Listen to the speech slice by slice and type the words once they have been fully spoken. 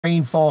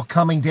rainfall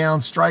coming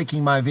down,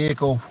 striking my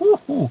vehicle.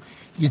 Woo-hoo.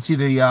 You can see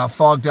the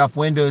fogged up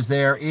windows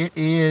there. It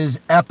is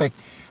epic.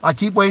 I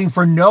keep waiting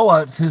for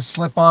Noah to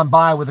slip on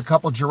by with a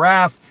couple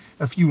giraffe,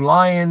 a few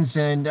lions,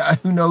 and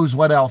who knows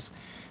what else.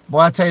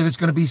 Well, I'll tell you, there's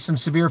going to be some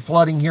severe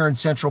flooding here in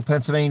central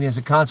Pennsylvania as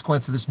a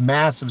consequence of this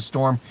massive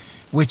storm,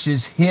 which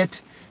has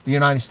hit the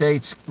United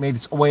States, made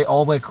its way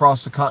all the way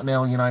across the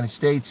continental United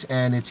States,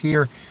 and it's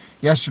here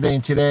yesterday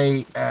and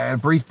today. A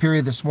brief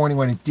period this morning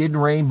when it didn't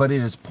rain, but it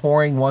is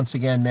pouring once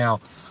again now.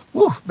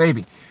 Woo,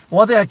 baby.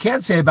 One thing I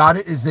can say about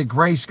it is the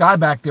gray sky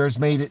back there has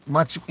made it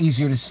much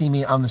easier to see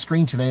me on the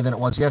screen today than it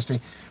was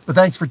yesterday. But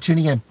thanks for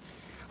tuning in.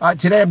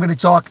 Today I'm going to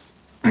talk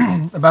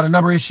about a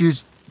number of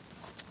issues.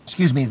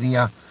 Excuse me,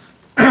 the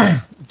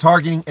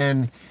targeting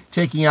and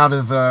taking out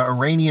of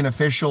Iranian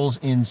officials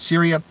in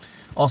Syria.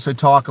 Also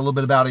talk a little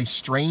bit about a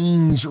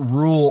strange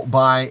rule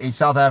by a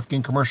South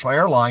African commercial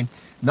airline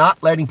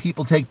not letting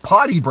people take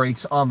potty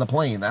breaks on the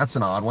plane. That's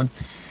an odd one.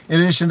 In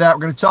addition to that,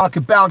 we're going to talk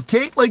about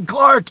Caitlin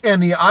Clark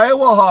and the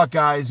Iowa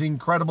Hawkeyes'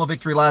 incredible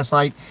victory last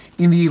night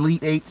in the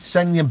Elite Eight,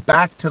 sending them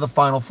back to the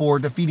Final Four,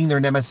 defeating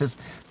their nemesis,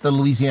 the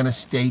Louisiana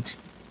State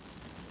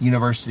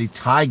University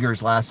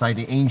Tigers last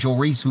night. Angel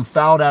Reese, who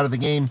fouled out of the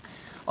game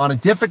on a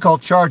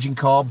difficult charging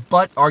call,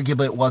 but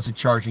arguably it was a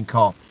charging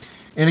call.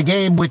 In a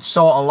game which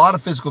saw a lot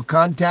of physical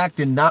contact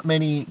and not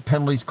many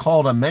penalties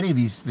called on many of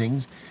these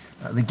things,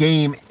 the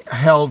game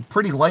held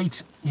pretty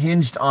late,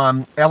 hinged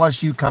on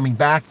LSU coming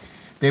back.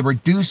 They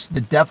reduced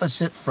the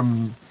deficit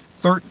from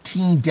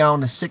 13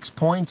 down to 6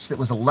 points. It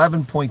was an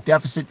 11-point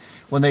deficit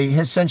when they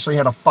essentially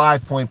had a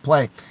 5-point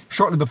play.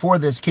 Shortly before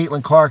this,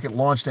 Caitlin Clark had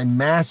launched a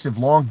massive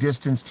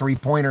long-distance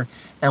three-pointer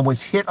and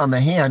was hit on the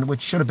hand,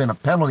 which should have been a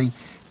penalty,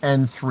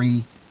 and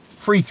 3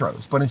 free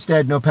throws. But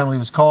instead, no penalty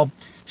was called.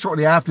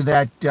 Shortly after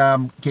that,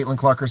 Caitlin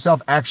Clark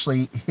herself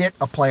actually hit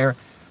a player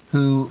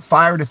who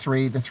fired a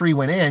three. The three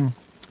went in,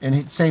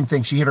 and same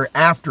thing. She hit her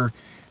after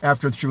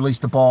she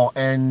released the ball,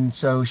 and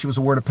so she was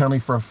awarded a penalty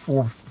for a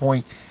 4th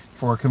point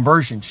for a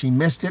conversion. She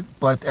missed it,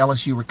 but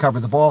LSU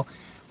recovered the ball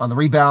on the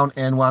rebound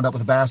and wound up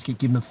with a basket,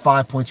 giving them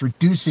 5 points,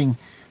 reducing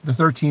the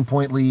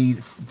 13-point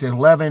lead to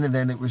 11, and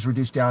then it was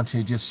reduced down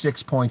to just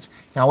 6 points.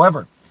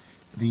 However,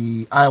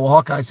 the Iowa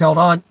Hawkeyes held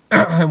on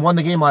and won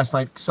the game last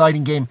night.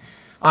 Exciting game.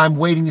 I'm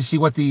waiting to see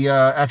what the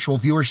actual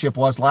viewership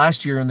was.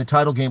 Last year in the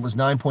title game was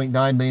 9.9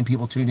 million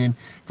people tuned in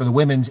for the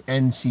women's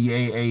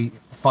NCAA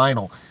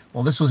final.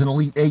 Well, this was an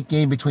Elite Eight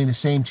game between the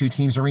same two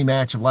teams, a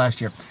rematch of last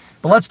year.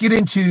 But let's get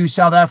into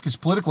South Africa's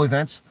political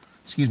events.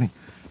 Excuse me.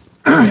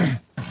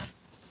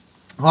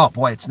 Oh,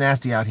 boy, it's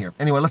nasty out here.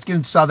 Anyway, let's get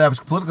into South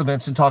Africa's political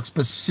events and talk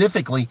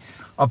specifically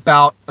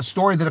about a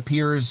story that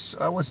appears,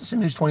 was this in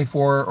News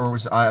 24 or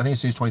was I think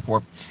it's News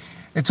 24,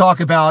 and talk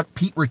about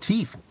Pete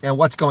Retief and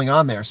what's going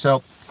on there.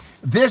 So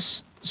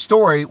this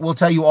story will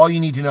tell you all you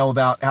need to know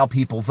about how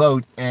people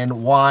vote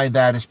and why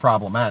that is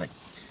problematic.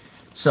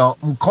 So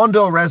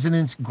Mkondo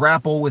residents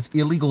grapple with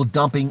illegal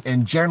dumping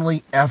and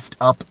generally effed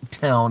up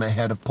town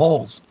ahead of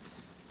polls.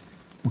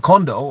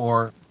 Mkondo,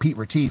 or Pete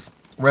Retief,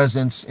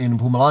 residents in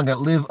Mpumalanga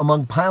live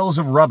among piles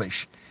of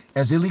rubbish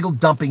as illegal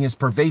dumping is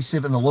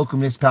pervasive and the local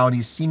municipality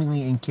is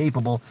seemingly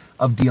incapable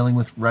of dealing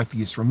with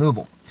refuse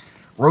removal.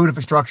 Road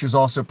infrastructure is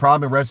also a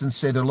problem, and residents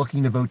say they're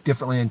looking to vote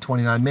differently on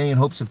 29 May in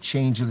hopes of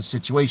change of the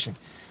situation.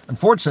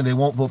 Unfortunately, they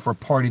won't vote for a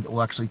party that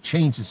will actually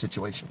change the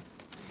situation.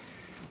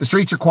 The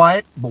streets are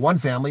quiet, but one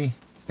family,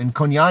 and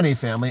Konyane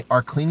family,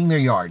 are cleaning their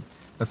yard.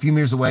 A few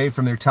meters away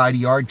from their tidy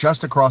yard,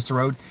 just across the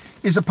road,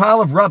 is a pile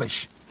of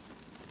rubbish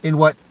in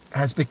what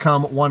has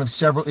become one of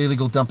several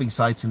illegal dumping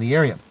sites in the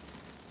area.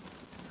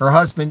 Her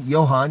husband,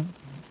 Johan,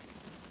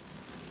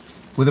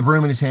 with a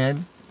broom in his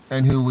hand,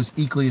 and who was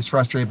equally as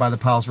frustrated by the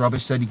piles of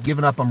rubbish, said he'd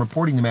given up on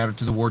reporting the matter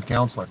to the ward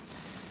councillor.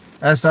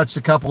 As such,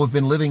 the couple who have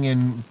been living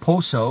in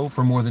Poso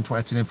for more than,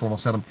 it's an informal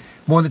settlement,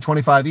 more than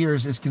 25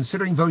 years, is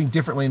considering voting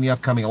differently in the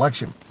upcoming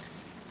election.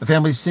 The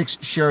family's 6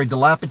 share a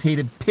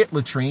dilapidated pit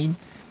latrine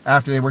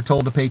after they were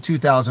told to pay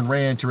 2,000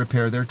 rand to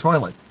repair their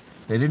toilet.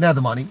 They didn't have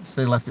the money, so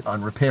they left it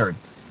unrepaired.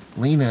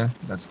 Lena,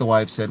 that's the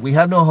wife, said, "We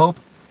have no hope.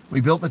 We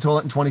built the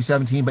toilet in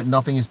 2017, but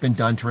nothing has been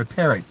done to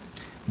repair it.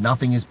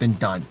 Nothing has been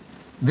done."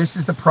 This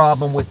is the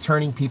problem with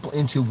turning people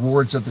into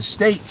wards of the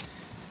state.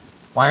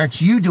 Why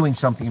aren't you doing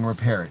something and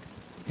repair it?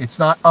 It's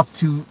not up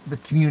to the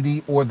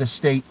community or the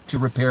state to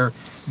repair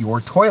your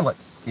toilet.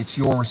 It's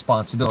your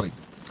responsibility.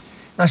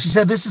 Now, she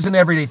said this is an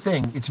everyday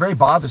thing. It's very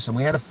bothersome.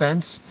 We had a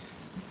fence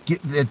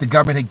that the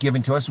government had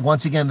given to us.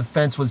 Once again, the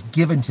fence was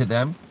given to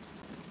them.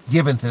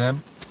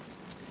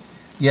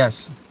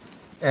 Yes.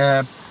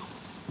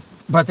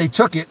 But they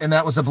took it, and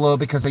that was a blow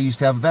because I used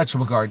to have a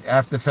vegetable garden.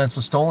 After the fence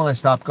was stolen, I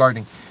stopped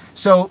gardening.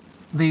 So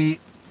the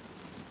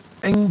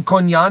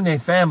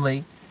Nkonyane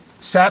family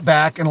sat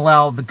back and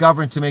allowed the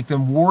government to make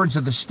them wards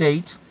of the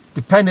state,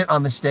 dependent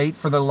on the state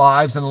for their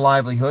lives and the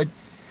livelihood,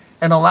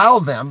 and allow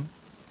them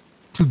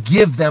to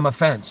give them a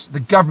fence. The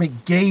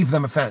government gave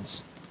them a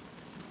fence,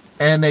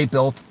 and they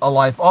built a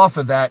life off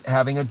of that,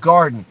 having a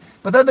garden.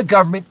 But then the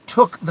government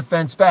took the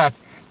fence back,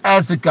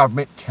 as the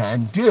government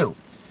can do.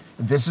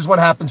 This is what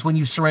happens when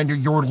you surrender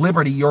your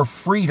liberty, your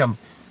freedom,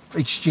 for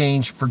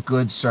exchange for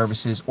goods,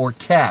 services, or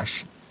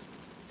cash.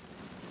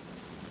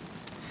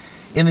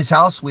 In this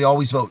house, we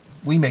always vote.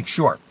 We make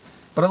sure.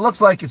 But it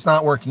looks like it's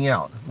not working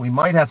out. We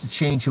might have to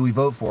change who we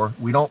vote for.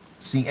 We don't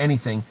see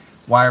anything.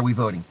 Why are we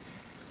voting?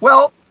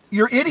 Well,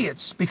 you're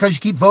idiots because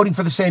you keep voting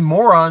for the same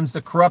morons,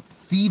 the corrupt,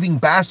 thieving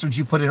bastards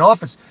you put in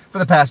office for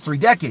the past 3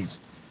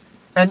 decades.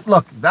 And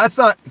look, that's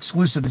not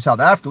exclusive to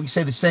South Africa. We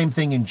say the same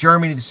thing in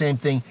Germany, the same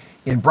thing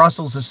in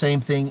Brussels, the same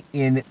thing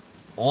in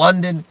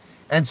London,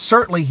 and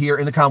certainly here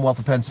in the Commonwealth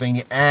of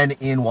Pennsylvania and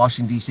in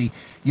Washington, D.C.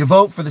 You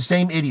vote for the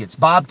same idiots.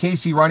 Bob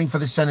Casey running for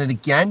the Senate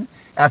again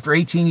after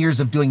 18 years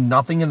of doing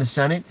nothing in the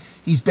Senate.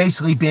 He's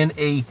basically been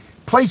a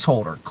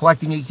placeholder,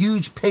 collecting a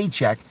huge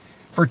paycheck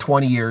for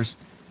 20 years.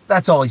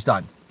 That's all he's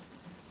done.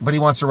 But he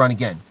wants to run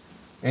again,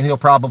 and he'll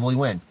probably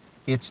win.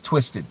 It's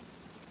twisted.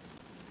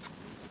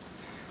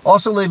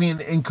 Also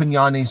living in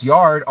Kunyane's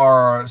yard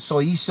are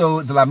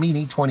Soiso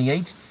Dlamini,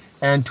 28,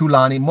 and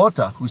Tulani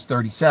Mota, who's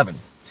 37.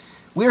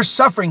 We are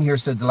suffering here,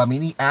 said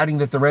Dlamini, adding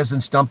that the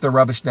residents dumped their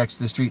rubbish next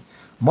to the street.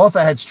 Mota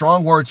had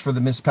strong words for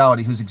the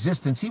municipality whose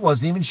existence he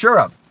wasn't even sure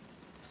of.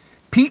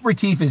 Pete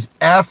Retief is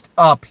effed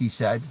up, he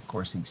said. Of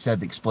course, he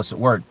said the explicit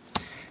word.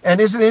 And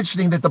isn't it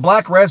interesting that the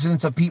black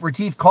residents of Pete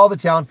Retief call the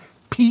town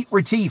Pete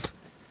Retief,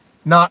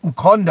 not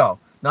Mkondo,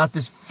 not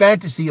this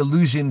fantasy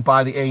illusion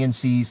by the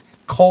ANC's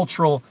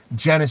cultural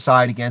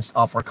genocide against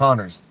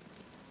Afrikaners.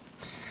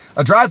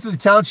 A drive through the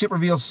township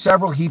reveals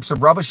several heaps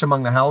of rubbish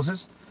among the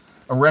houses,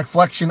 a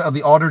reflection of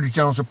the Auditor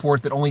General's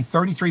report that only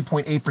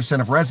 33.8%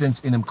 of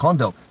residents in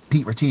Mkondo,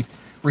 Pete Retief,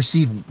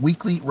 received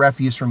weekly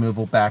refuse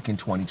removal back in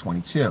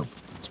 2022.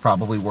 It's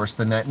probably worse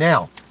than that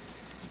now.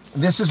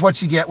 This is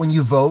what you get when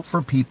you vote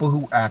for people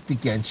who act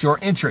against your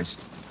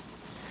interest.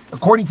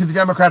 According to the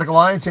Democratic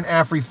Alliance and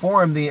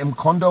AfriForum, the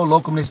Mkondo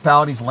local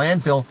municipality's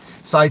landfill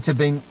sites have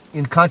been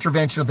in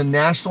contravention of the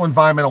National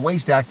Environmental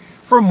Waste Act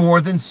for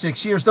more than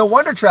 6 years. No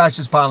wonder trash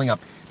is piling up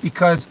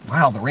because,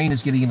 wow, the rain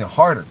is getting even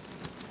harder.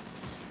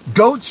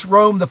 Goats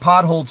roam the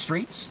potholed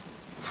streets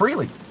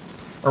freely.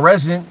 A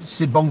resident,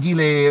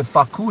 Sibongile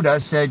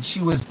Fakuda, said she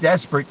was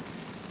desperate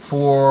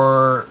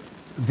for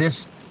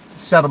this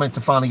settlement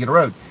to finally get a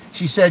road.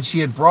 She said she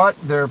had brought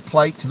their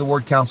plight to the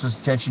ward council's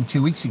attention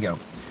 2 weeks ago.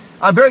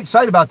 I'm very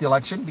excited about the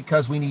election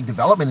because we need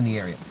development in the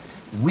area.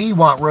 We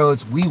want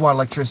roads. We want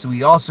electricity.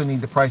 We also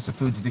need the price of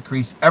food to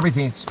decrease.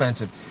 Everything's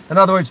expensive. In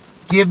other words,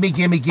 give me,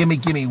 give me, give me,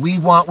 give me. We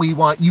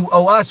want. You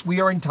owe us.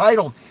 We are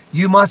entitled.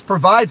 You must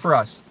provide for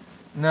us.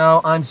 No,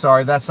 I'm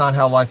sorry. That's not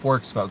how life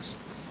works, folks.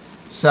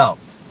 So,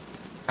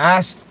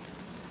 asked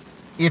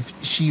if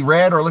she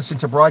read or listened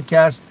to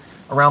broadcasts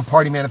around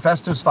party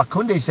manifestos,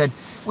 Fakunde said,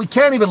 we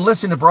can't even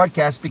listen to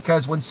broadcasts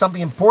because when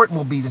something important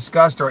will be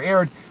discussed or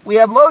aired, we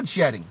have load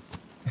shedding.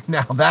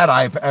 Now that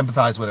I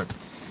empathize with her.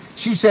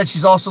 She said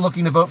she's also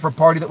looking to vote for a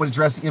party that would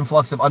address the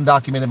influx of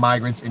undocumented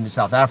migrants into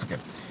South Africa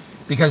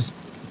because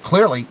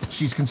clearly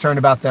she's concerned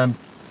about them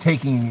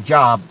taking a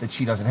job that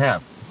she doesn't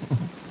have.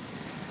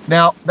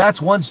 Now, that's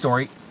one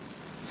story.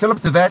 Philip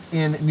DeVette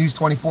in News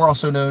 24,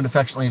 also known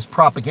affectionately as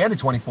Propaganda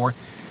 24,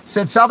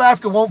 said South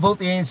Africa won't vote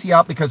the ANC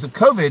out because of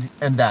COVID,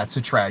 and that's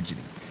a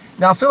tragedy.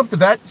 Now, Philip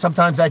DeVette,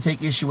 sometimes I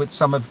take issue with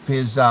some of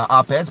his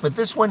op-eds, but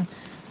this one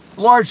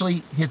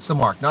largely hits the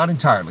mark, not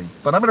entirely,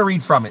 but I'm going to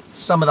read from it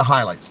some of the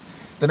highlights.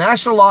 The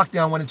national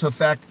lockdown went into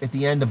effect at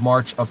the end of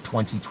March of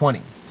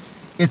 2020.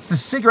 It's the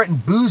cigarette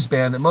and booze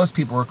ban that most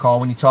people recall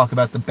when you talk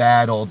about the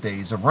bad old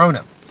days of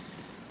Rona.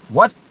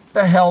 What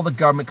the hell the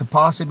government could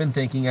possibly have been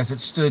thinking as it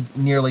stood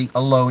nearly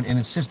alone in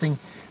insisting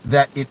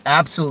that it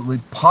absolutely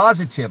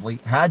positively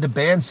had to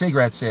ban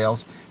cigarette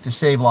sales to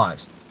save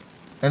lives,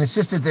 and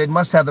insisted they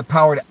must have the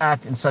power to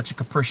act in such a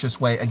capricious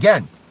way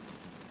again.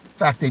 In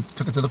fact, they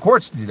took it to the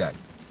courts to do that.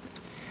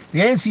 The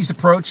ANC's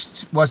approach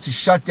was to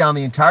shut down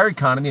the entire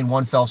economy in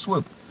one fell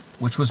swoop,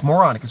 which was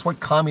moronic. It's what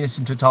communists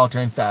and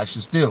totalitarian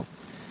fascists do.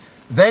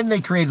 Then they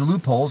created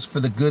loopholes for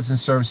the goods and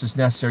services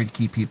necessary to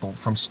keep people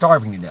from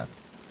starving to death,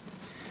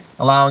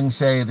 allowing,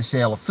 say, the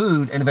sale of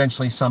food and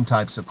eventually some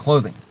types of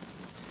clothing.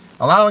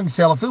 Allowing the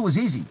sale of food was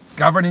easy.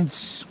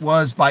 Governance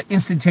was by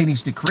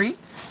instantaneous decree,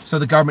 so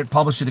the government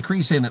published a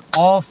decree saying that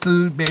all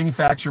food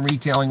manufacturing and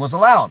retailing was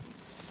allowed,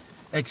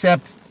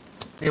 except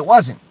it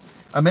wasn't.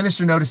 A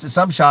minister noticed that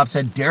some shops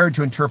had dared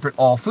to interpret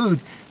all food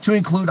to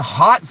include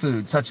hot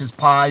food, such as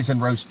pies and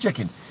roast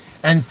chicken,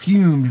 and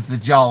fumed the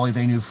jolly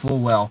they knew full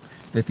well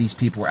that these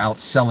people were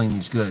out selling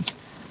these goods.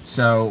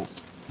 So,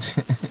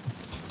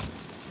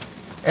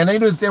 and they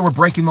knew that they were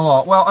breaking the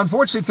law. Well,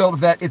 unfortunately, Philip,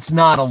 that it's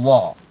not a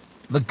law.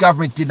 The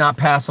government did not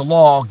pass a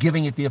law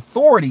giving it the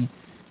authority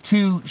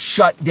to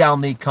shut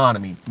down the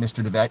economy,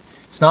 Mr. DeVette.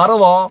 It's not a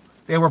law.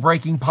 They were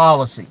breaking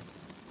policy.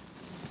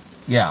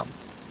 Yeah.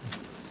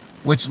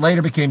 Which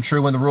later became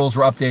true when the rules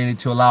were updated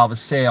to allow the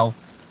sale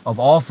of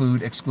all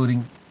food,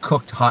 excluding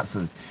cooked hot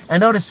food.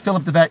 And notice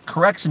Philip DeVette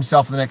corrects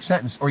himself in the next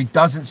sentence, or he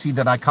doesn't see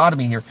the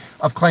dichotomy here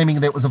of claiming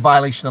that it was a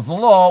violation of the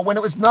law when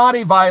it was not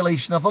a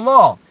violation of the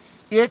law.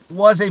 It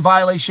was a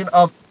violation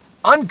of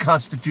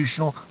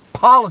unconstitutional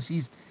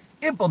policies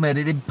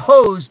implemented,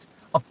 imposed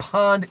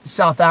upon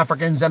South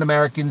Africans and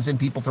Americans and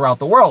people throughout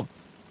the world.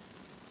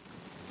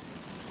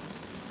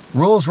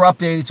 Rules were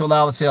updated to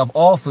allow the sale of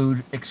all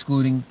food,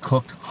 excluding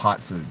cooked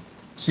hot food.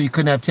 So you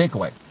couldn't have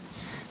takeaway.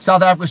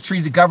 South Africa was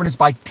treated to governance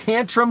by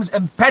tantrums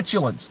and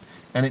petulance,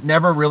 and it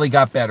never really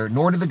got better,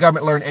 nor did the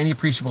government learn any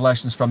appreciable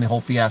lessons from the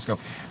whole fiasco.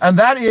 And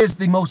that is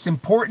the most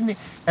important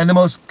and the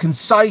most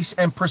concise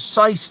and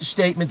precise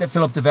statement that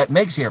Philip de Wet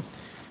makes here.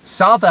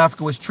 South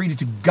Africa was treated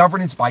to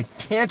governance by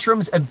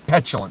tantrums and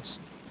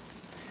petulance,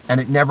 and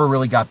it never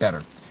really got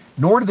better,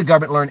 nor did the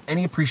government learn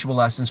any appreciable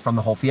lessons from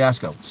the whole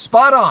fiasco.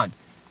 Spot on.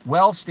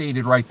 Well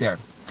stated right there.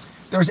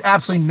 There is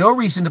absolutely no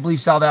reason to believe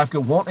South Africa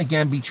won't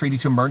again be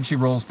treated to emergency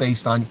rules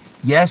based on,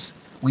 yes,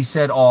 we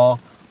said all,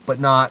 but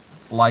not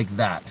like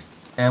that.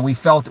 And we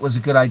felt it was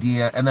a good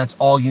idea, and that's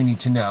all you need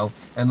to know.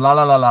 And la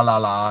la la la la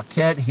la,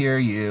 can't hear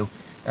you.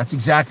 That's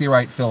exactly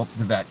right, Philip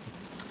de Wet.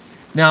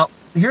 Now,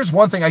 here's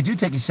one thing I do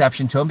take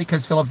exception to him,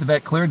 because Philip de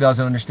Wet clearly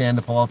doesn't understand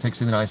the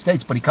politics of the United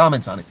States, but he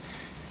comments on it.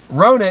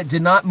 Rona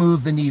did not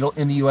move the needle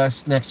in the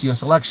next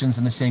U.S. elections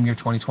in the same year,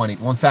 2020.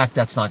 Well, in fact,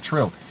 that's not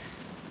true.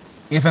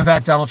 If, in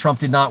fact, Donald Trump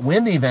did not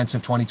win the events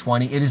of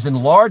 2020, it is in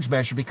large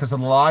measure because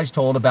of the lies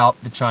told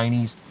about the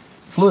Chinese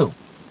flu.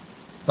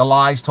 The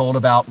lies told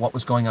about what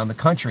was going on in the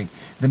country.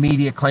 The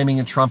media claiming,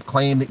 and Trump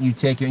claimed that you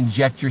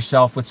inject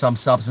yourself with some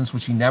substance,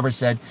 which he never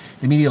said.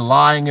 The media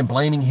lying and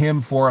blaming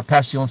him for a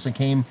pestilence that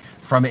came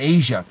from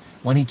Asia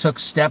when he took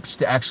steps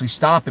to actually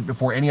stop it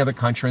before any other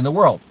country in the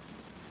world.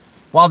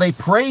 While they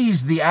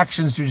praised the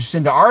actions of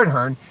Jacinda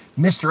Ardern,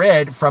 Mr.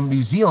 Ed from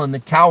New Zealand, the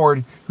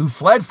coward who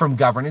fled from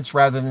governance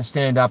rather than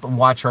stand up and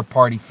watch her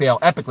party fail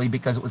epically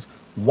because it was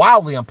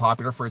wildly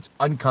unpopular for its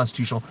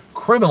unconstitutional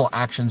criminal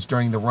actions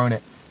during the Rona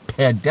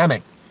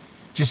pandemic.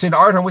 Jacinda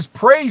Ardern was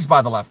praised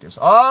by the leftists.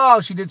 Oh,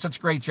 she did such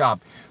a great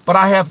job. But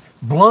I have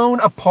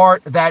blown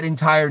apart that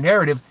entire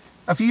narrative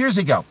a few years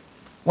ago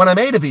when I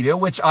made a video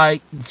which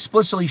I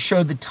explicitly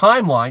showed the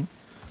timeline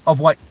of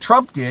what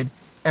Trump did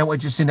and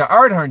what Jacinda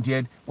Ardern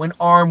did when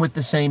armed with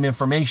the same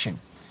information.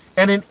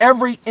 And in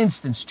every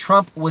instance,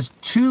 Trump was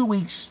 2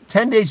 weeks,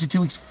 10 days to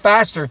 2 weeks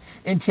faster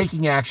in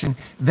taking action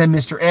than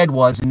Mr. Ed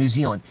was in New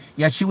Zealand.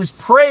 Yet she was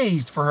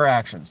praised for her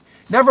actions.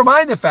 Never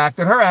mind the fact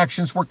that her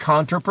actions were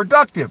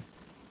counterproductive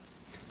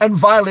and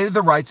violated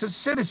the rights of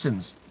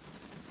citizens,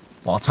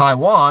 while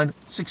Taiwan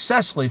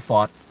successfully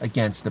fought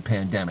against the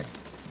pandemic.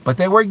 But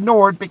they were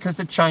ignored because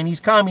the Chinese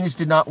communists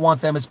did not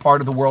want them as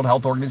part of the World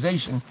Health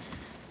Organization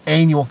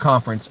annual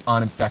conference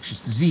on infectious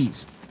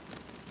disease.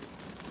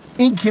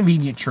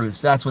 Inconvenient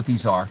truths. That's what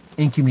these are.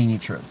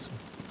 Inconvenient truths.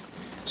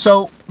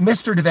 So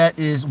Mr. de Wet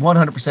is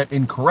 100%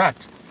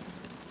 incorrect.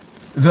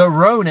 The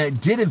Rona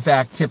did in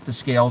fact tip the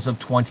scales of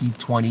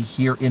 2020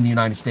 here in the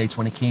United States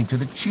when it came to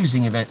the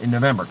choosing event in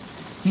November.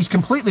 He's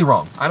completely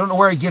wrong. I don't know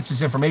where he gets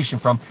his information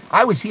from.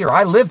 I was here.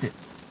 I lived it.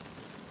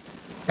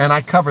 And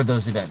I covered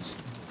those events.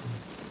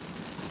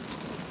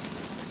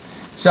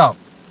 So,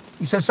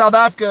 he says South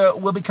Africa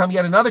will become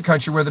yet another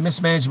country where the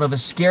mismanagement of a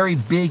scary,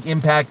 big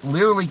impact,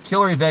 literally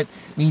killer event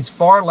means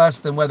far less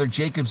than whether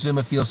Jacob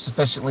Zuma feels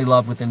sufficiently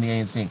loved within the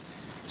ANC.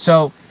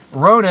 So,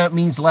 Rona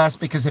means less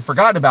because they've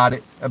forgotten about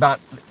it, about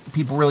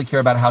people really care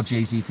about how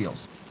Jay-Z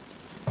feels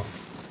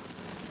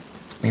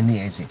in the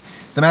ANC.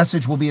 The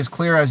message will be as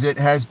clear as it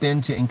has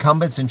been to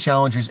incumbents and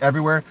challengers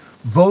everywhere.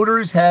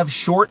 Voters have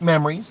short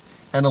memories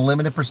and a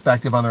limited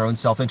perspective on their own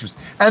self-interest.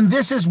 And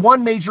this is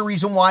one major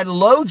reason why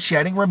load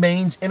shedding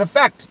remains in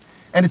effect.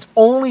 And it's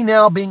only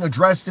now being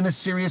addressed in a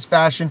serious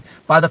fashion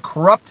by the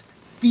corrupt,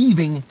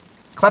 thieving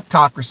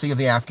kleptocracy of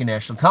the African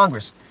National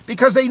Congress.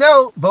 Because they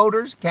know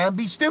voters can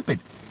be stupid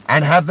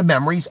and have the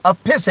memories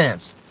of piss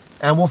ants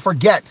and will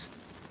forget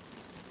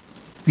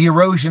the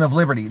erosion of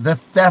liberty, the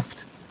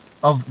theft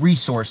of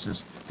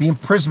resources, the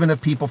imprisonment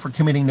of people for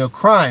committing no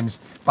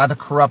crimes by the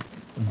corrupt,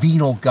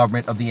 venal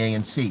government of the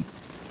ANC.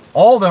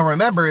 All they'll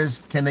remember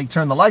is, can they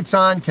turn the lights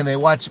on? Can they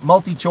watch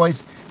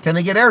multi-choice? Can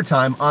they get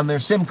airtime on their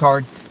SIM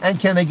card? And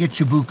can they get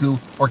Chibuku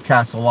or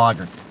Castle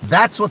Lager?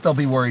 That's what they'll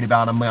be worried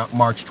about on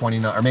March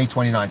 29 or May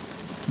 29th.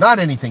 Not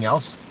anything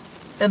else.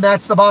 And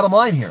that's the bottom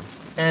line here.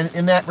 And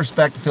in that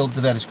respect, Philip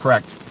de Wet is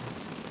correct.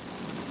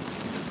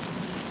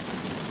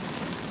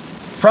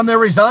 From their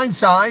resigned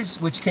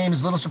size, which came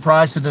as little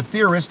surprise to the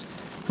theorists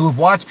who have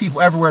watched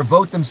people everywhere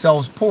vote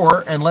themselves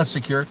poorer and less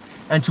secure,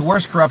 and to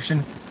worse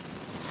corruption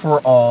for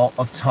all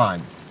of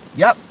time.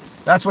 Yep,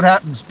 that's what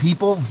happens.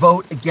 People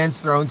vote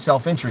against their own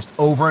self-interest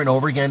over and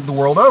over again the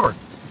world over.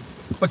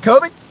 But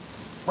COVID,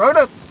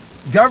 Rona,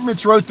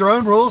 governments wrote their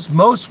own rules,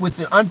 most with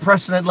an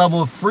unprecedented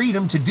level of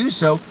freedom to do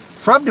so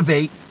from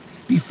debate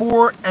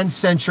before and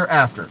censure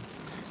after.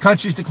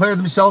 Countries declared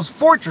themselves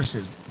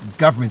fortresses,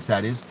 governments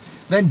that is,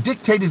 then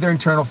dictated their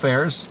internal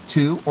affairs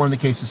to, or in the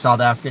case of South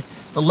Africa,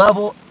 the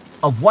level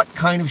of what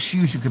kind of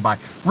shoes you could buy.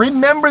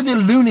 Remember the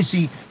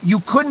lunacy,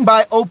 you couldn't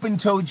buy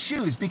open-toed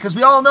shoes because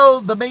we all know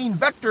the main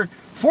vector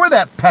for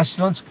that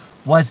pestilence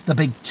was the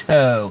big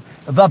toe.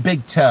 The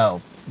big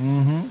toe.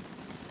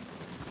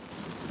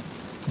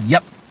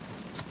 Yep.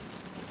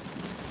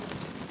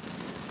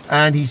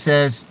 And he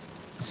says,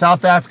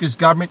 South Africa's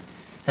government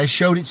has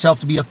showed itself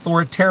to be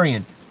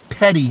authoritarian,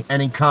 petty,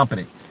 and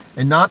incompetent,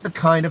 and not the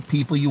kind of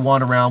people you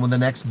want around when the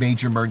next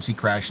major emergency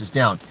crashes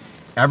down.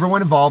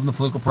 Everyone involved in the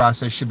political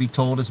process should be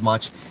told as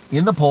much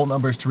in the poll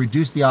numbers to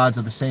reduce the odds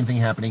of the same thing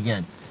happening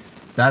again.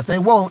 That they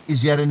won't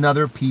is yet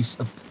another piece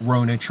of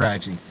Rona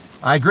tragedy.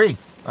 I agree.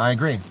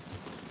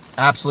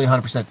 Absolutely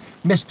 100%.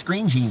 Mr.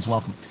 Green Jeans,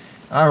 welcome.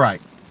 All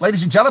right.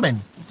 Ladies and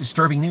gentlemen,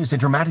 disturbing news, a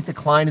dramatic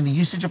decline in the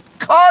usage of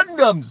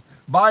condoms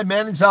by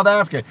men in South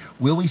Africa.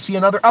 Will we see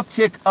another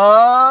uptick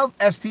of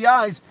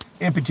STIs,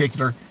 in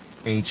particular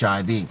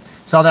HIV?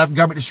 South African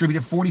government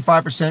distributed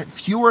 45%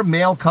 fewer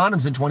male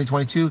condoms in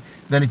 2022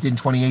 than it did in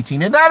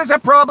 2018. And that is a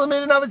problem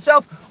in and of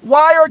itself.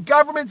 Why are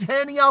governments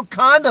handing out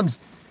condoms?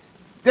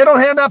 They don't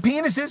hand out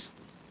penises.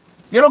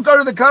 You don't go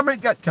to the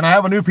government, can I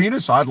have a new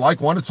penis? I'd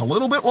like one that's a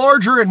little bit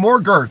larger and more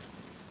girth.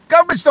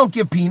 Governments don't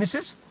give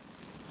penises.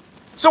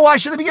 So why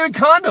should they be giving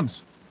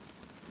condoms?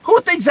 Who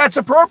thinks that's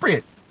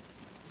appropriate?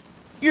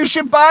 You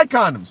should buy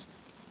condoms.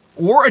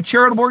 Or a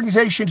charitable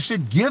organization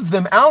should give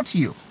them out to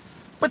you.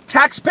 But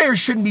taxpayers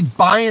shouldn't be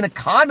buying a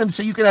condom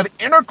so you can have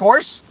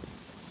intercourse.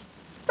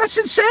 That's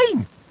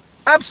insane.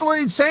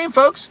 Absolutely insane,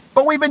 folks.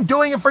 But we've been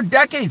doing it for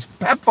decades.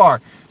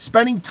 PEPFAR,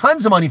 spending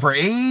tons of money for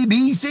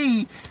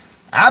ABC,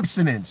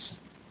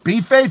 abstinence, be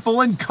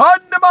faithful, and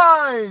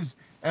condomize.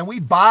 And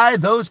we buy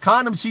those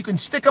condoms so you can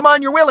stick them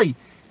on your willy.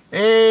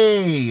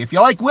 Hey, if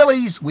you like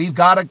willies, we've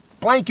got a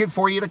blanket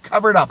for you to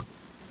cover it up.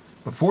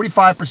 But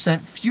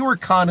 45% fewer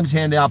condoms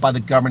handed out by the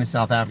government in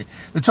South Africa.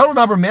 The total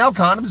number of male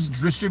condoms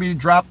distributed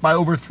dropped by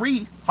over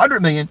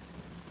 300 million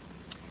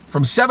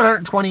from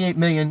 728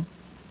 million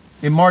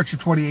in March of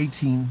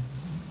 2018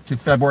 to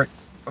February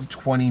of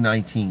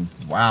 2019.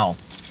 Wow.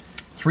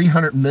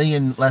 300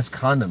 million less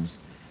condoms.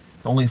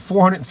 Only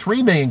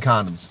 403 million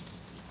condoms.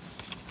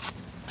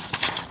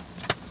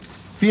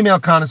 Female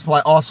condom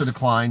supply also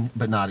declined,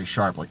 but not as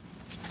sharply.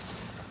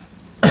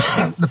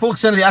 The full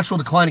extent of the actual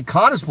decline in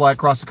condom supply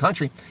across the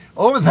country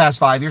over the past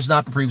 5 years has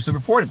not been previously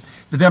reported.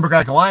 The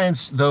Democratic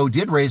Alliance, though,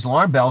 did raise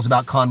alarm bells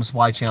about condom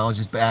supply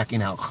challenges back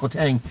in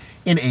Gauteng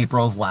in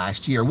April of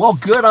last year. Well,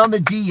 good on the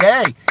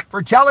DA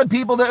for telling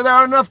people that there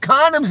aren't enough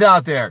condoms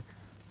out there.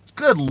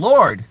 Good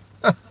Lord.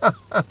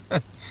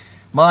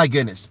 My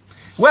goodness.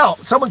 Well,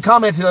 someone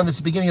commented on this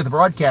at the beginning of the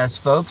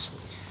broadcast, folks.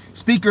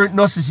 Speaker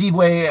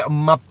Nosiziwe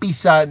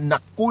Mapisa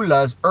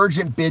Nakula's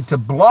urgent bid to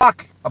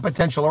block a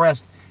potential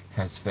arrest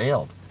has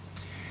failed.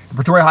 The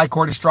Pretoria High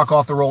Court has struck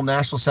off the role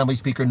National Assembly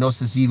Speaker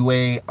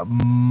Nosiziwe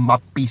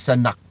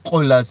Mapisa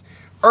Nakula's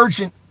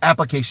urgent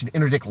application to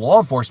interdict law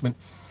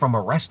enforcement from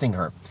arresting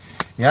her.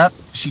 Yep,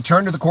 she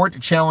turned to the court to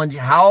challenge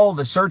how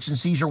the search and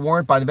seizure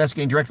warrant by the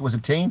investigating director was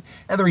obtained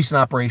and the recent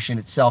operation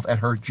itself at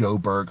her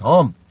Joburg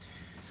home.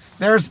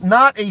 There's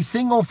not a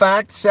single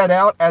fact set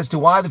out as to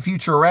why the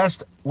future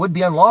arrest would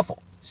be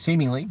unlawful,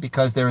 seemingly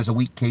because there is a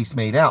weak case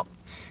made out.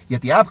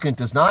 Yet the applicant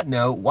does not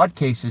know what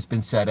case has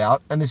been set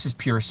out, and this is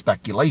pure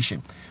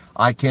speculation.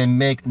 I can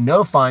make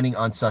no finding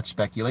on such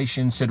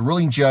speculation, said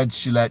ruling judge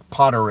Shulet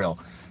Potterill.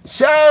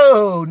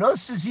 So,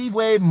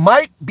 Nosiziwe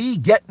might be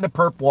getting a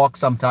perp walk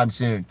sometime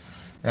soon.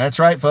 That's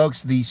right,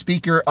 folks. The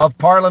Speaker of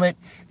Parliament,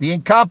 the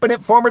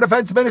incompetent former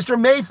defense minister,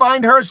 may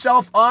find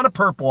herself on a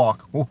perp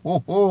walk.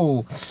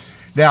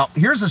 Now,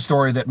 here's a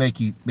story that may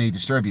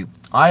disturb you.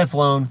 I have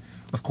flown,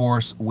 of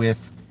course,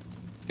 with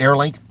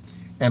Airlink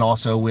and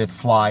also with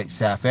Fly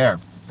Safair.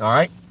 All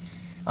right?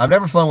 I've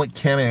never flown with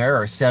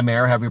Kemair or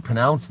Semair, however you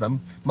pronounce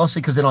them,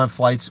 mostly because they don't have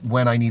flights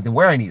when I need them,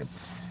 where I need them.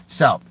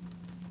 So,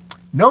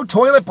 no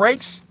toilet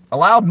breaks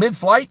allowed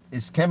mid-flight.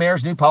 Is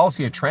Kemair's new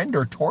policy a trend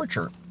or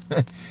torture?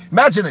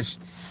 Imagine this.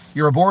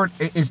 You're aboard,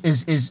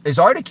 is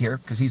Arctic here,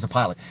 because he's a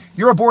pilot.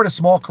 You're aboard a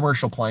small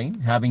commercial plane,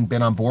 having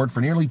been on board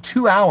for nearly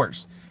 2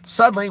 hours.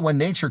 Suddenly, when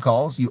nature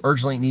calls, you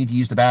urgently need to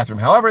use the bathroom.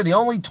 However, the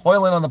only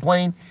toilet on the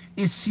plane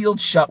is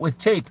sealed shut with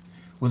tape,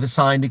 with a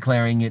sign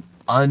declaring it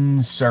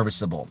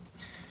unserviceable.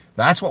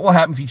 That's what will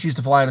happen if you choose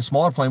to fly on a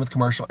smaller plane with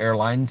commercial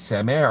airline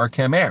Semair or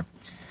Kemair.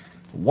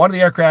 One of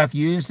the aircraft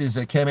used is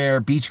a Kemair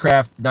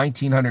Beechcraft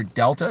 1900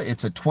 Delta.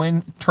 It's a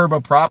twin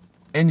turboprop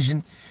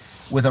engine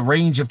with a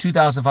range of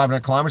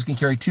 2,500 kilometers, can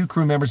carry 2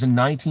 crew members and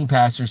 19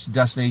 passengers to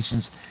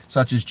destinations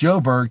such as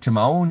Joburg to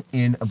Maun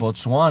in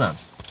Botswana.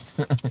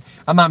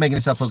 I'm not making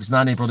this up, folks. It's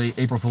not an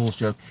April Fool's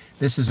joke.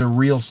 This is a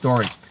real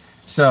story.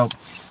 So,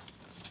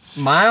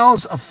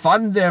 Miles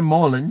van der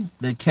Molen,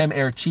 the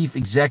Kemair Chief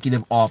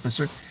Executive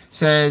Officer,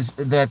 says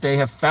that they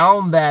have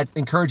found that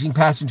encouraging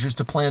passengers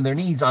to plan their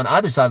needs on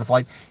either side of the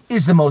flight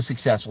is the most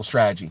successful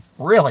strategy.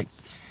 Really?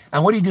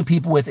 And what do you do with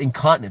people with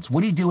incontinence?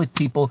 What do you do with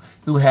people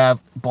who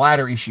have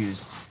bladder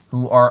issues,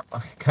 who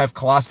have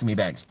colostomy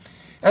bags?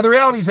 And the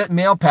reality is that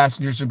male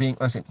passengers are being,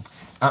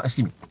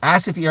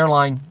 asked if the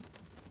airline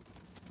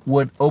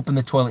would open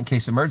the toilet in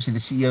case of emergency. The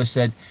CEO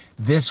said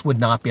this would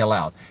not be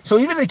allowed. So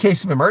even in a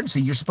case of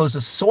emergency, you're supposed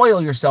to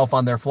soil yourself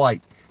on their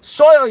flight.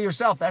 Soil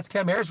yourself. That's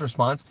Kemair's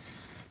response.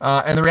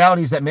 And the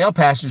reality is that male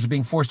passengers are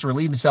being forced to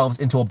relieve themselves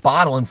into a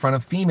bottle in front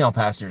of female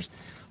passengers.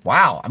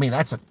 Wow. I mean,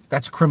 that's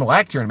a criminal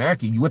act here in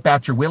America. You whip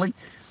out your willie.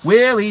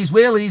 Willies,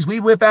 we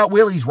whip out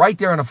willies right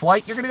there on a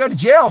flight. You're going to go to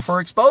jail for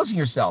exposing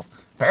yourself.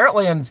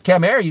 Apparently on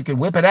Chem Air, you can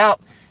whip it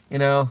out, you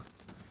know.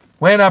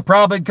 When a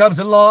problem comes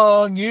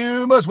along,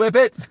 you must whip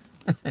it.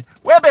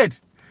 Whip it.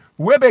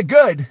 Whip it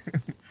good.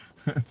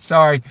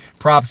 Sorry,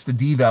 props to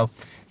Devo.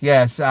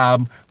 Yes,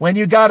 when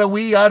you got a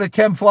wee on a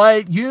chem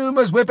flight, you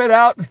must whip it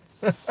out.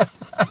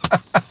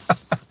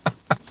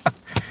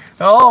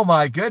 Oh,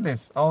 my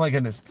goodness. Oh, my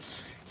goodness.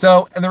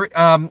 So, and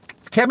the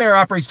Chem Air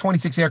operates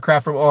 26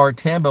 aircraft from OR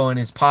Tambo and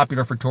is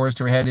popular for tourists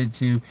who are headed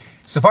to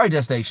safari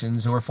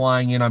destinations who are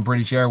flying in on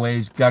British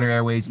Airways, Qatar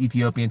Airways,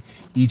 Ethiopian,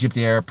 Egypt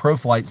Air,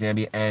 ProFlight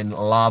Zambia, and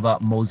Lava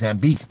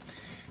Mozambique.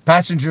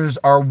 Passengers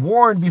are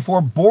warned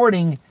before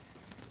boarding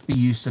the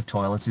use of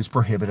toilets is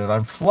prohibited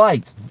on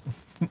flight.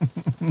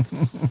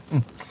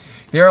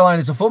 The airline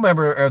is a full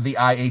member of the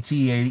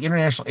IATA, the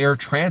International Air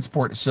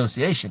Transport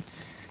Association.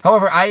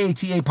 However,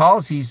 IATA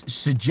policies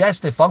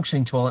suggest a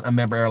functioning toilet on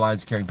member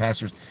airlines carrying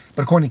passengers.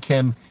 But according to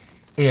Chem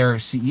Air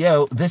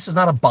CEO, this is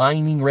not a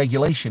binding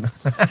regulation.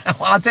 Well,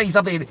 I'll tell you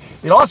something.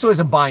 It also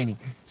isn't binding.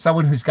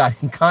 Someone who's got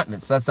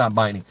incontinence, that's not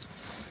binding.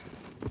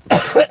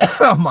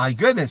 Oh, my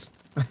goodness.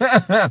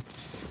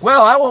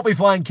 Well, I won't be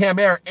flying Chem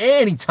Air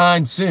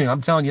anytime soon.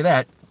 I'm telling you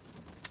that.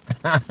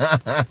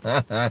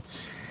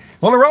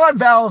 Well, Iran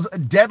vows a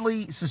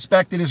deadly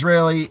suspected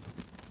Israeli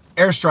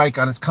airstrike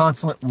on its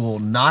consulate will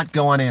not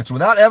go unanswered.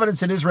 Without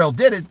evidence that Israel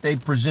did it, they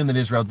presume that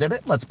Israel did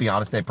it. Let's be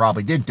honest, they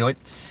probably did do it.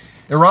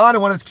 Iran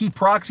and one of its key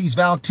proxies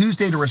vowed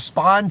Tuesday to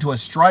respond to a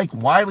strike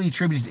widely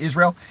attributed to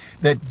Israel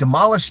that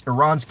demolished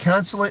Iran's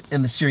consulate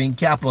in the Syrian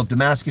capital of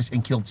Damascus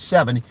and killed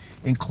 7,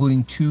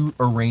 including 2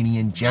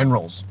 Iranian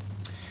generals.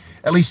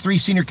 At least 3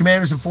 senior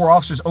commanders and 4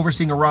 officers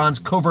overseeing Iran's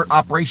covert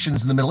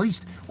operations in the Middle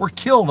East were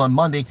killed on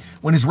Monday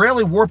when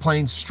Israeli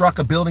warplanes struck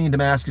a building in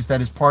Damascus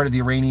that is part of the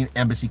Iranian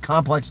embassy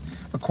complex,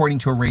 according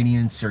to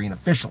Iranian and Syrian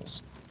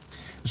officials.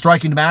 The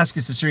strike in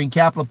Damascus, the Syrian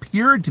capital,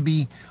 appeared to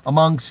be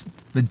amongst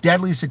the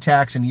deadliest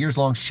attacks in a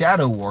years-long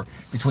shadow war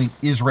between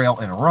Israel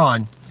and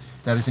Iran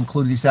that has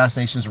included the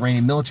assassinations of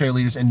Iranian military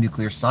leaders and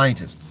nuclear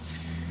scientists.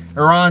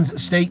 Iran's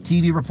state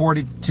TV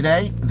reported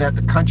today that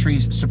the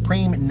country's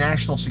Supreme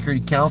National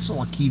Security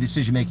Council, a key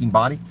decision-making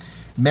body,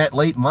 met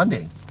late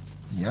Monday.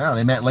 Yeah,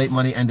 they met late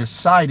Monday and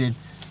decided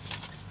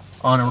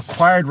on a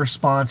required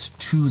response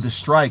to the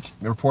strike.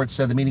 The report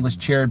said the meeting was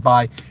chaired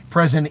by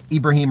President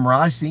Ibrahim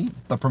Raisi,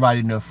 but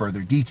provided no further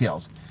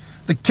details.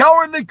 The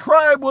cowardly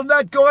crime will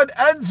not go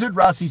unanswered,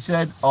 Raisi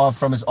said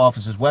from his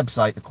office's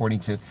website, according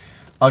to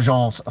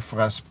Agence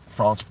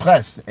France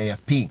Presse,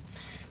 AFP.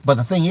 But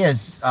the thing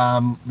is,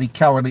 the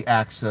cowardly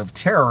acts of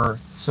terror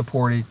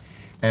supported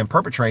and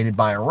perpetrated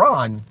by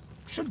Iran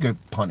should get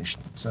punished.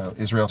 So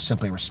Israel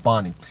simply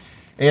responding.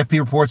 AFP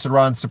reports that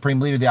Iran's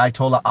supreme leader, the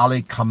Ayatollah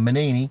Ali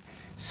Khamenei,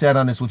 said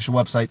on his official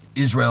website,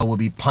 Israel will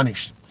be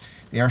punished.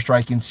 The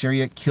airstrike in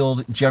Syria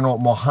killed General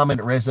Mohammad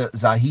Reza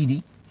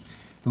Zahidi,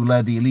 who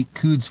led the elite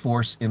Quds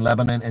force in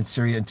Lebanon and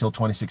Syria until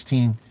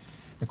 2016,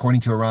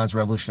 according to Iran's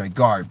Revolutionary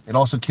Guard. It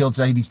also killed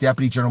Zahidi's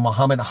deputy, General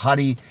Mohammad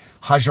Hadi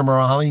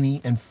Hajmarami,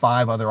 and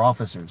 5 other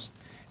officers.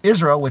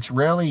 Israel, which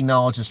rarely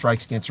acknowledges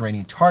strikes against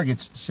Iranian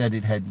targets, said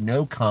it had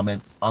no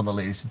comment on the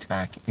latest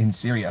attack in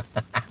Syria.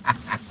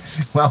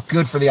 Well,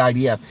 good for the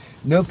IDF.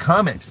 No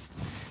comment.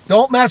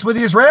 Don't mess with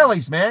the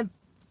Israelis, man.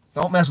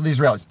 Don't mess with the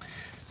Israelis.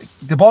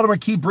 The Baltimore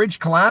Key Bridge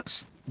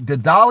collapse. The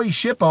Dali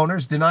ship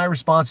owners deny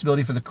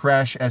responsibility for the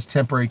crash as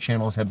temporary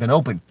channels have been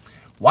opened.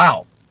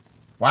 Wow.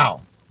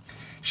 Wow.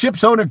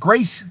 Ship's owner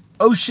Grace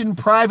Ocean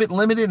Private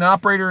Limited and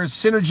operator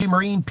Synergy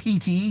Marine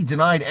Pte.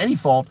 Denied any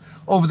fault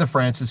over the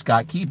Francis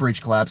Scott Key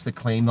Bridge collapse that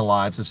claimed the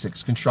lives of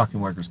 6 construction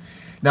workers.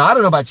 Now, I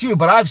don't know about you,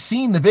 but I've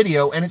seen the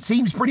video, and it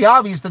seems pretty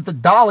obvious that the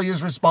Dali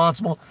is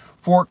responsible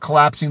for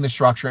collapsing the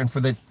structure and for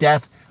the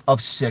death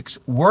of 6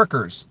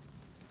 workers.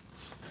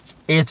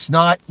 It's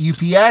not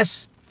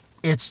UPS.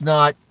 It's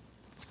not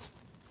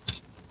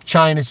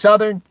China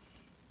Southern.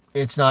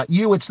 It's not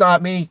you. It's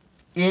not me.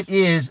 It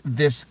is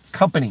this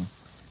company,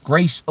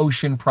 Grace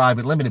Ocean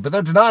Private Limited, but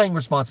they're denying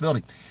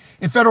responsibility.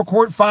 In federal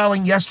court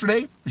filing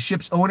yesterday, the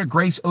ship's owner,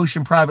 Grace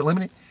Ocean Private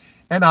Limited,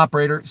 and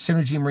operator,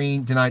 Synergy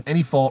Marine, denied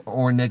any fault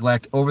or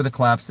neglect over the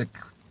collapse that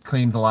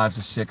claimed the lives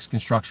of 6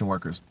 construction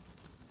workers.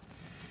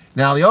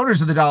 Now, the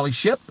owners of the Dali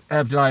ship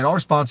have denied all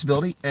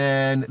responsibility,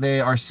 and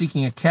they are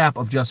seeking a cap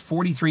of just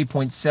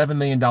 $43.7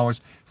 million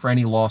for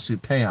any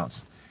lawsuit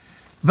payouts.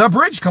 The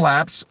bridge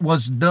collapse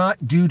was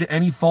not due to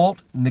any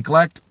fault,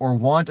 neglect, or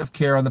want of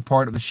care on the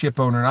part of the ship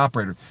owner and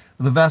operator,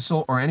 the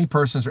vessel, or any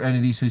persons or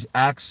entities whose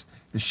acts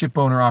the ship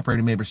owner or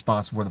operator may be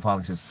responsible for, the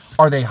following says.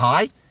 Are they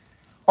high?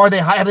 Are they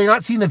high? Have they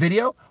not seen the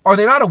video? Are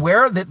they not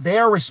aware that they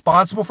are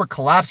responsible for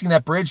collapsing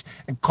that bridge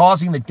and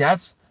causing the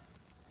deaths?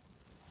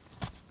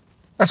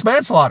 That's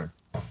manslaughter.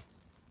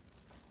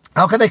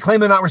 How can they claim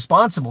they're not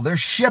responsible? Their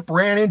ship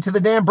ran into the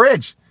damn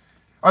bridge.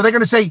 Are they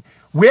going to say,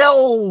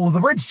 well, the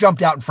bridge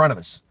jumped out in front of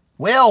us?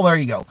 Well, there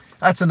you go.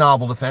 That's a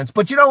novel defense.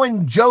 But you know,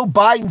 in Joe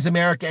Biden's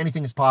America,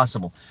 anything is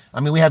possible. I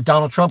mean, we have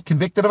Donald Trump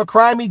convicted of a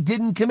crime he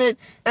didn't commit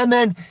and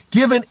then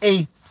given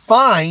a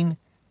fine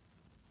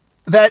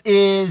that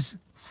is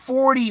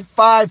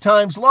 45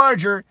 times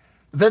larger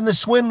than the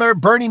swindler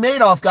Bernie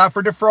Madoff got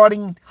for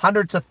defrauding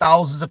hundreds of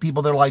thousands of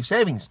people their life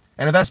savings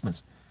and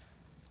investments.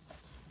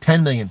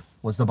 $10 million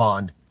was the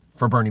bond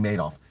for Bernie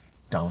Madoff.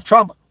 Donald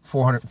Trump,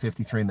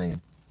 $453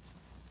 million.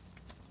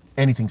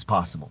 Anything's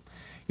possible.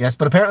 Yes,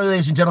 but apparently,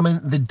 ladies and gentlemen,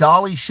 the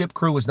Dolly ship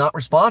crew was not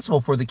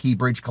responsible for the Key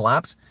Bridge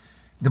collapse.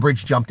 The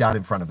bridge jumped out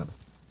in front of them.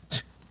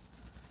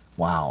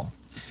 Wow.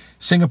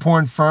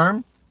 Singaporean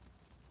firm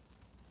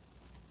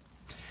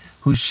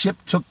whose ship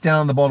took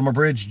down the Baltimore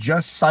Bridge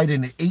just cited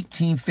an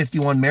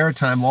 1851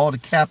 maritime law to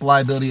cap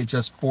liability at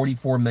just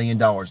 $44 million.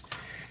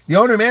 The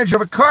owner and manager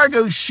of a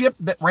cargo ship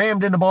that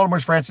rammed into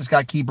Baltimore's Francis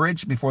Scott Key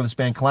Bridge before the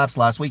span collapsed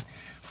last week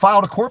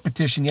filed a court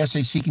petition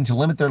yesterday seeking to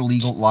limit their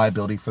legal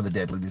liability for the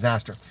deadly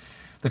disaster.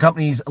 The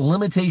company's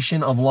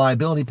limitation of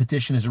liability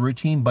petition is a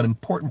routine but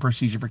important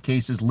procedure for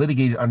cases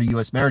litigated under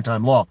U.S.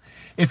 maritime law.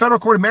 A federal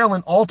court of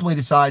Maryland ultimately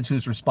decides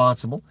who's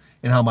responsible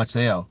and how much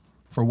they owe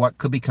for what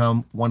could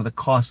become one of the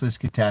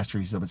costliest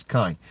catastrophes of its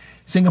kind.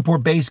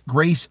 Singapore-based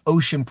Grace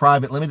Ocean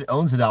Private Limited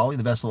owns the Dolly,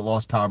 the vessel that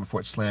lost power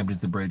before it slammed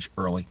into the bridge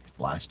early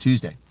last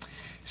Tuesday.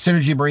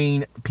 Synergy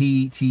Marine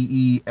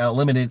Pte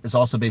Limited is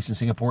also based in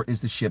Singapore,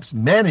 is the ship's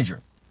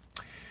manager.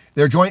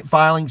 Their joint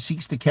filing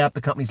seeks to cap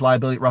the company's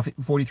liability at roughly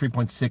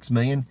 $43.6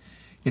 million.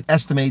 It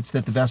estimates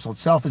that the vessel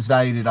itself is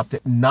valued at up to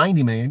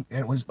 $90 million, and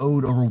it was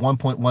owed over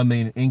 $1.1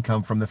 million in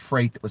income from the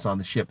freight that was on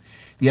the ship.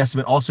 The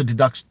estimate also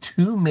deducts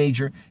two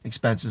major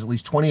expenses, at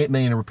least $28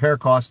 million in repair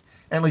costs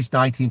and at least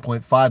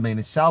 $19.5 million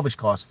in salvage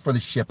costs for the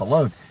ship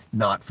alone,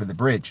 not for the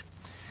bridge.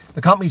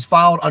 The company's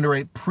filed under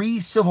a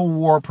pre-Civil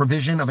War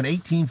provision of an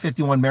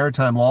 1851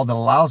 maritime law that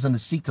allows them to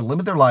seek to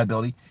limit their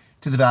liability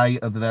to the value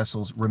of the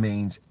vessel's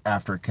remains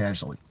after a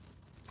casualty.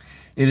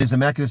 It is a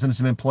mechanism that's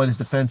been employed as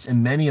defense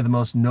in many of the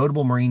most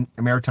notable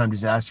maritime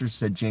disasters,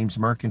 said James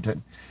Mercant,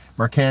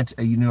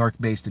 a New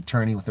York-based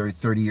attorney with over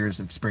 30 years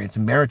of experience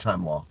in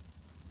maritime law.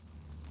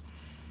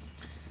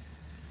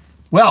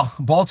 Well,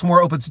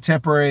 Baltimore opens a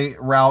temporary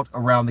route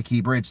around the Key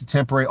Bridge. The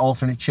temporary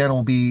alternate channel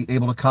will be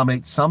able to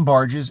accommodate some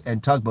barges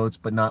and tugboats,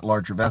 but not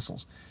larger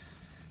vessels.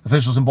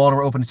 Officials in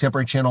Baltimore opened a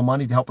temporary channel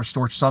Monday to help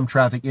restore some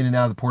traffic in and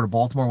out of the Port of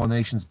Baltimore, one of the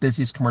nation's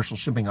busiest commercial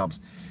shipping hubs.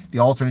 The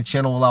alternate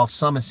channel will allow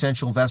some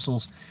essential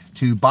vessels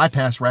to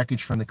bypass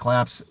wreckage from the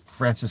collapsed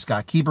Francis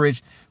Scott Key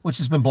Bridge, which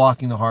has been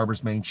blocking the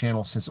harbor's main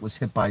channel since it was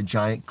hit by a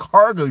giant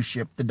cargo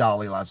ship, the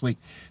Dolly, last week.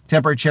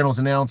 Temporary channel was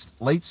announced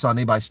late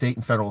Sunday by state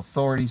and federal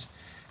authorities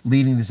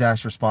leading the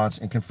disaster response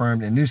and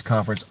confirmed in a news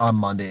conference on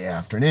Monday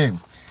afternoon.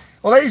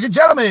 Well, ladies and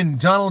gentlemen,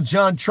 Donald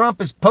John Trump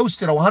has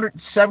posted a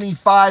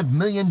 $175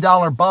 million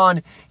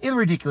bond in the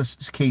ridiculous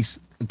case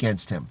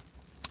against him.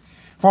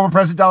 Former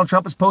President Donald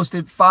Trump has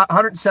posted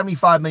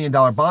 $175 million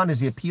bond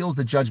as he appeals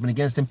the judgment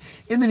against him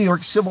in the New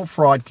York civil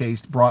fraud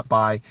case brought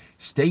by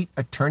State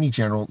Attorney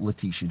General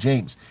Letitia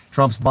James.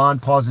 Trump's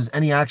bond pauses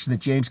any action that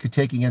James could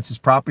take against his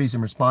properties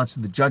in response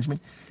to the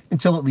judgment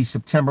until at least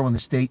September, when the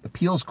state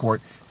appeals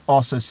court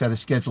also set a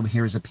schedule to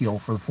hear his appeal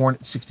for the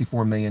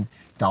 $464 million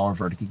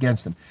verdict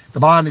against him. The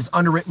bond is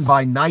underwritten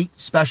by Knight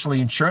Specialty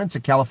Insurance, a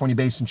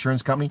California-based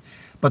insurance company,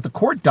 but the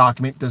court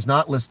document does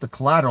not list the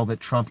collateral that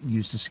Trump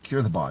used to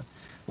secure the bond.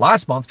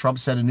 Last month, Trump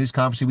said in a news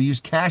conference he would use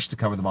cash to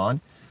cover the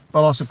bond,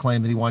 but also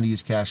claimed that he wanted to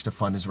use cash to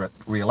fund his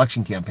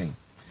re-election campaign.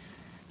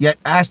 Yet,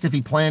 asked if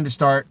he planned to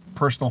start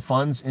personal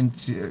funds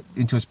into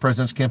his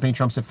presidential campaign,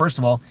 Trump said, first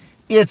of all,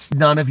 it's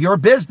none of your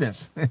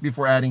business,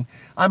 before adding,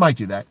 I might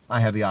do that.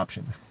 I have the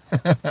option.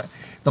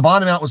 The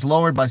bond amount was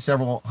lowered by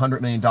several $100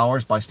 million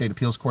by state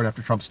appeals court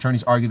after Trump's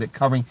attorneys argued that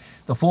covering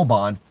the full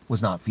bond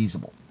was not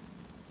feasible.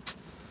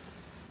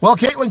 Well,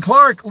 Caitlin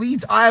Clark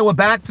leads Iowa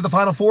back to the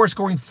Final Four,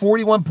 scoring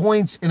 41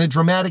 points in a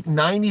dramatic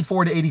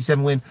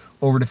 94-87 win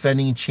over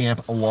defending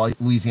champ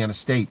Louisiana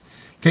State.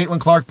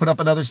 Caitlin Clark put up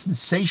another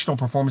sensational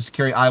performance to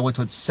carry Iowa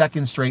to its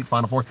second straight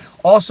Final Four,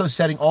 also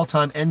setting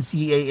all-time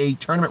NCAA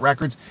tournament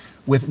records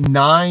with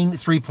 9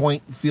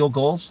 three-point field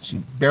goals. She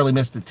barely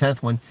missed the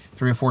 10th one,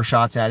 3 or 4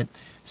 shots at it.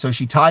 So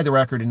she tied the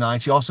record in 9.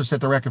 She also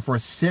set the record for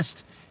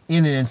assists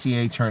in an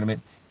NCAA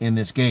tournament in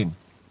this game.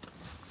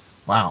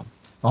 Wow.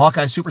 The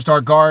Hawkeye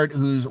superstar guard,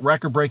 whose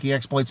record-breaking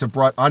exploits have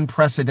brought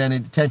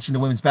unprecedented attention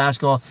to women's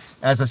basketball,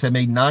 as I said,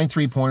 made 9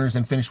 three-pointers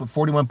and finished with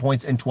 41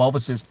 points and 12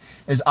 assists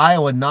as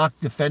Iowa knocked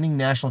defending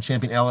national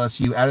champion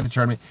LSU out of the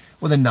tournament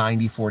with a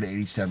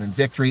 94-87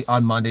 victory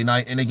on Monday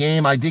night. In a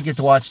game I did get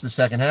to watch the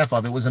second half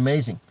of. It was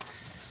amazing.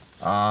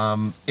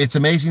 It's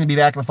amazing to be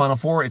back in the Final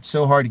Four. It's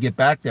so hard to get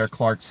back there,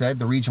 Clark said.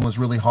 The region was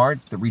really hard,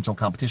 the regional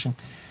competition.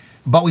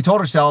 But we told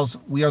ourselves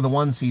we are the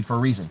 1 seed for a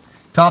reason.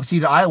 Top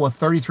seed Iowa,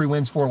 33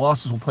 wins, 4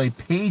 losses, will play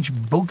Paige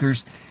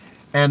Buchers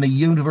and the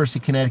University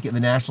of Connecticut in the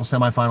national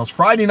semifinals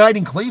Friday night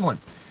in Cleveland.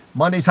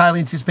 Monday's highly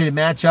anticipated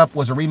matchup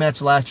was a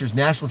rematch of last year's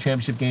national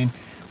championship game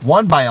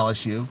won by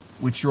LSU,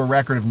 which drew a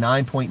record of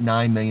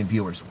 9.9 million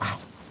viewers. Wow.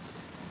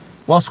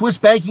 While Swiss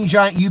banking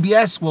giant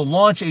UBS will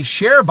launch a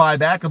share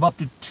buyback of up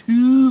to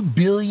 $2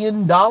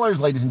 billion,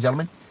 ladies and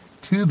gentlemen.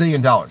 $2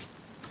 billion.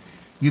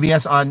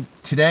 UBS on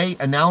today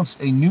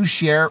announced a new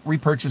share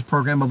repurchase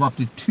program of up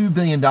to $2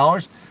 billion,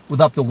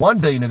 with up to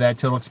 $1 billion of that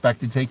total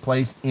expected to take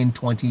place in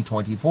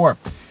 2024.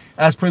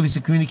 As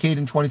previously communicated,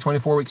 in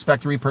 2024, we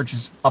expect to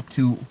repurchase up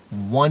to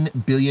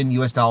 $1 billion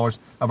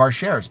of our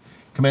shares,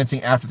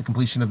 commencing after the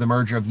completion of the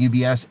merger of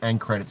UBS and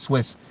Credit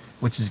Suisse,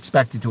 which is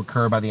expected to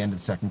occur by the end of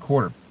the second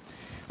quarter.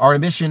 Our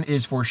ambition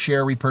is for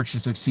share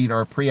repurchase to exceed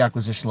our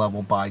pre-acquisition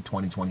level by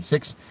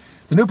 2026.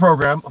 The new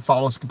program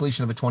follows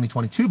completion of a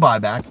 2022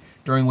 buyback,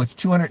 during which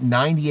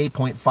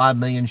 298.5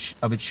 million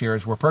of its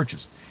shares were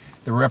purchased.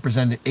 They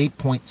represented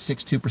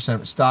 8.62% of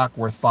the stock,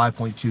 worth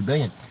 $5.2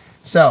 billion.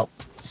 So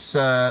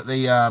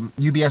the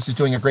UBS is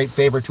doing a great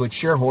favor to its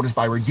shareholders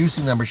by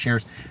reducing the number of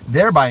shares,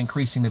 thereby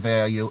increasing the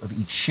value of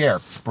each share.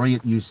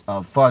 Brilliant use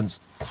of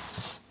funds.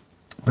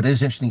 But it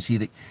is interesting to see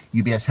that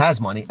UBS has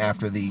money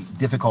after the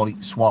difficulty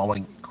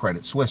swallowing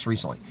Credit Suisse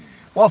recently.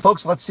 Well,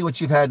 folks, let's see what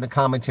you've had in the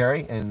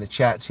commentary and in the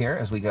chats here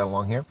as we go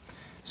along here.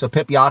 So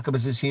Pip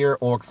Jacobs is here,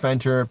 Ulrich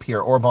Fenter,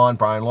 Pierre Orban,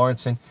 Brian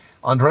Lawrenson,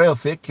 Andrea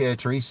Fick,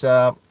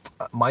 Teresa,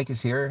 Mike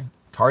is here.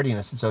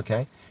 Tardiness, it's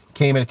okay.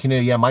 Came in a canoe.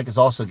 Yeah, Mike is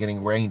also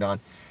getting rained on.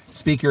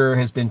 Speaker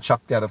has been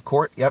chucked out of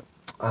court. Yep.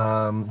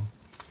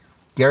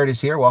 Garrett is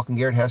here. Welcome,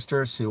 Garrett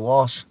Hester, Sue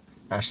Walsh,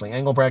 Ashley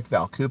Engelbrecht,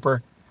 Val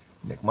Cooper,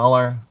 Nick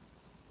Muller,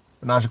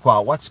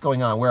 Najaqual. What's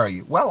going on? Where are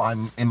you? Well,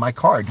 I'm in my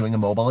car doing a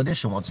mobile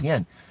edition once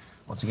again.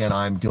 Once again,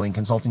 I'm doing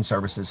consulting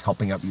services,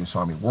 helping out U.S.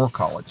 Army War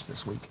College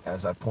this week,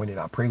 as I pointed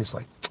out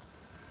previously.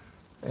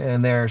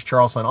 And there's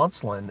Charles Van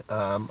Onselen.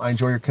 I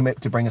enjoy your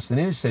commitment to bring us the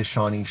news, says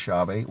Shawnee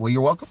Shabe. Well,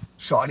 you're welcome.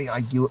 Shawnee,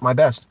 I do it my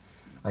best.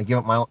 I give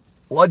up my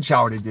blood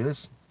shower to do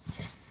this.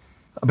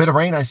 A bit of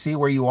rain, I see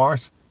where you are,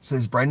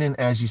 says Brendan.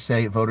 As you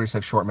say, voters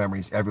have short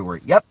memories everywhere.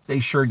 Yep, they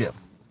sure do.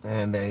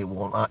 And they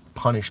will not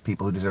punish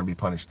people who deserve to be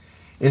punished.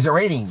 Is it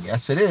raining?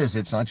 Yes, it is.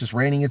 It's not just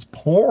raining, it's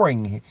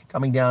pouring,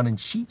 coming down in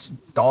sheets,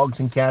 dogs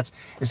and cats.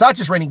 It's not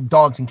just raining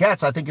dogs and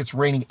cats. I think it's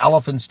raining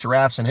elephants,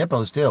 giraffes, and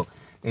hippos, too.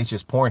 It's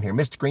just pouring here.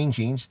 Mr. Green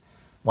Jeans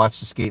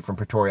watched Escape from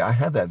Pretoria. I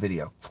have that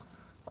video.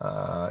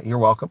 You're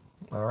welcome.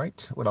 All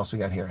right. What else we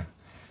got here?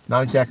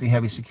 Not exactly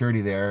heavy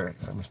security there.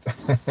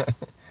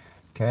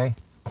 Okay.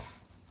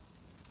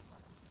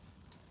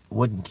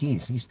 Wooden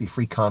keys. It used to be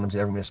free condoms at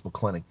every municipal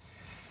clinic.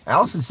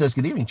 Allison says,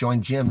 good evening.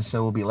 Join Jim,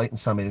 so we'll be late in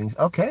some meetings.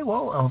 Okay,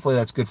 well, hopefully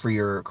that's good for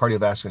your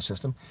cardiovascular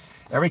system.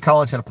 Every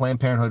college had a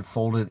Planned Parenthood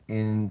folded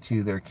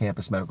into their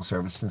campus medical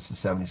service since the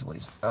 70s at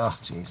least. Oh,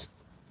 jeez.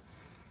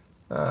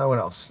 What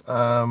else?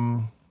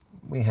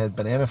 We had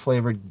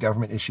banana-flavored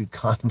government-issued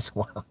condoms a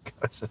while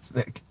ago, says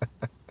Nick.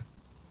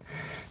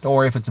 Don't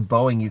worry, if it's a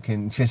Boeing, you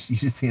can just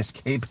use the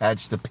escape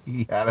hatch to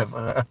pee out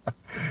of.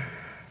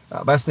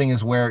 Best thing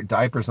is wear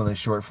diapers on the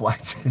short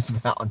flights, says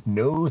Val.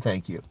 No,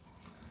 thank you.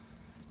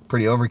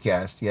 Pretty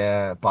overcast.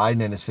 Yeah,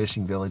 Biden and his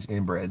fishing village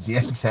inbreds.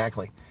 Yeah,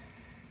 exactly.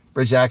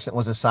 Bridge accident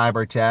was a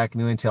cyber attack.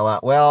 New intel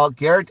out. Well,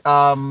 Garrett,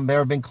 there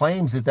have been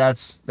claims that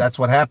that's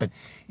what happened.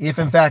 If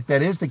in fact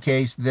that is the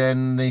case,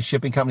 then the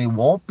shipping company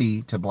won't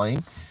be to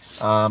blame.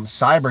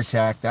 Cyber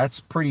attack, that's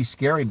pretty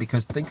scary,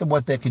 because think of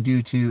what that could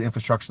do to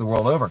infrastructure the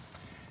world over.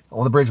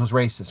 Well, the bridge was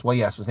racist. Well,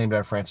 yes, it was named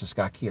after Francis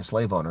Scott Key, a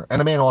slave owner,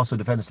 and a man who also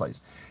defended slaves.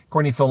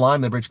 According to Phil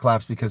Lyman, the bridge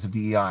collapsed because of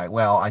DEI.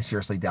 Well, I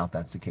seriously doubt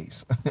that's the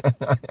case.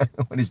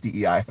 What does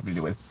DEI have to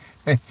do with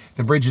it?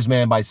 The bridge is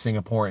manned by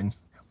Singaporeans.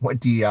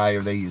 What DEI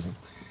are they using?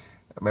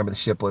 Remember, the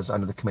ship was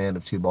under the command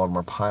of 2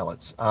 Baltimore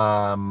pilots.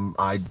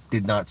 I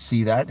did not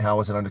see that. How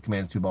was it under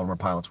command of 2 Baltimore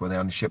pilots? Were they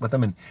on the ship with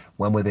them, and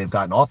when would they have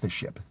gotten off the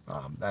ship?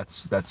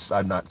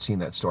 I've not seen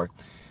that story.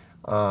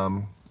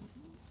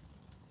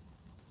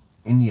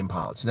 Indian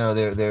pilots. No,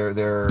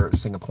 they're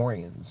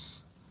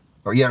Singaporeans.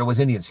 Or yeah, it was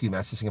Indians. Excuse me,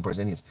 I said Singapore's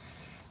Indians.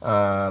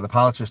 The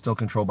pilots are still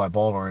controlled by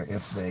Baltimore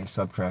if they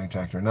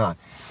subcontract or not.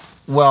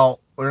 Well,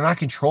 they're not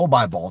controlled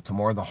by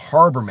Baltimore. The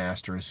harbor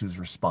master is who's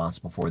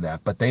responsible for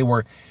that. But they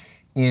were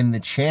in the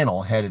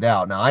channel headed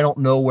out. Now, I don't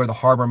know where the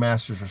harbor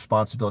master's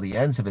responsibility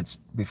ends, if it's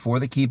before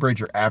the Key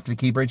Bridge or after the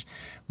Key Bridge,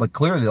 but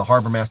clearly the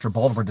harbor master of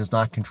Baltimore does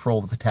not control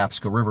the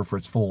Patapsco River for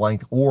its full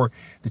length, or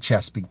the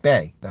Chesapeake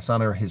Bay. That's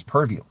under his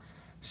purview.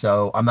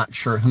 So I'm not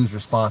sure who's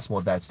responsible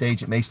at that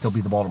stage. It may still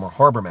be the Baltimore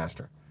harbor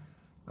master.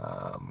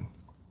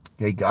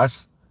 Okay,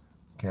 Gus.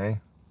 Okay.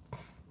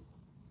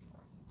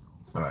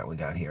 All right, we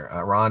got here.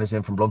 Ron is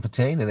in from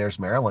Bloemfontein, and there's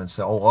Maryland.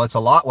 So, well, it's a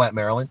lot wet,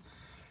 Maryland.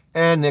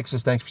 And Nick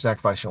says, thanks for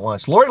sacrificing your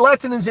lunch. Lori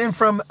Letton is in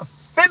from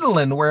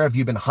Finland. Where have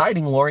you been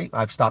hiding, Lori?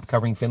 I've stopped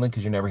covering Finland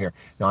because you're never here.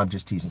 No, I'm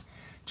just teasing.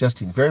 Just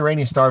teasing. Very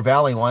rainy in Star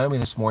Valley, Wyoming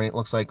this morning. It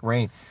looks like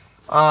rain.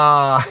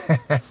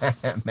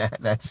 Matt,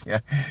 that's,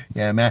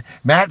 yeah, Matt.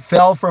 Matt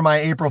fell for my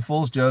April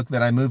Fool's joke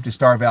that I moved to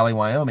Star Valley,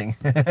 Wyoming.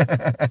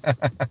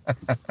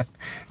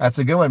 That's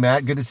a good one,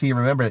 Matt. Good to see you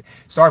remember it.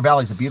 Star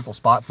Valley is a beautiful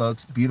spot,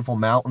 folks. Beautiful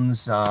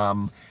mountains,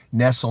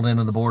 nestled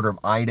into the border of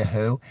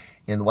Idaho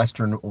in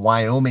western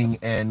Wyoming,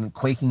 and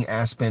quaking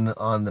aspen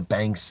on the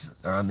banks,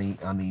 or on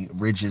the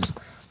ridges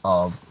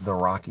of the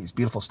Rockies.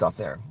 Beautiful stuff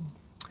there.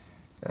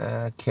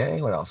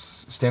 Okay, what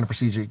else? Standard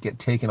procedure, get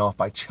taken off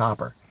by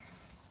chopper.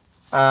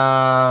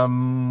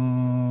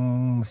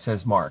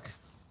 Says Mark.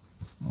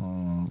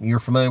 You're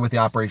familiar with the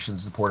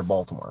operations of the Port of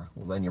Baltimore.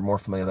 Well, then you're more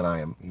familiar than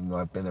I am, even though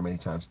I've been there many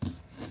times.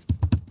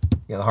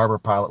 Yeah, the harbor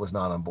pilot was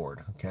not on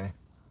board. Okay.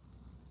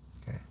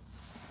 Okay.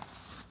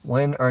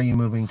 When are you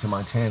moving to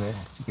Montana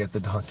to get the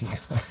donkey?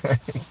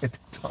 Get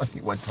the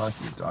donkey. What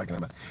donkey are you talking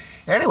about?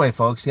 Anyway,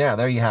 folks, yeah,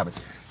 there you have it.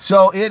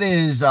 So it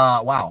is,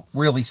 wow,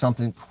 really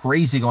something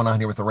crazy going on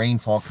here with the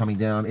rainfall coming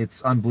down.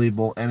 It's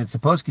unbelievable, and it's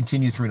supposed to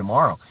continue through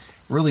tomorrow,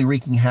 really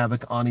wreaking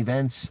havoc on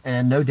events,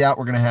 and no doubt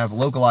we're going to have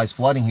localized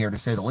flooding here, to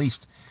say the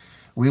least.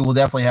 We will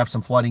definitely have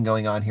some flooding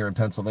going on here in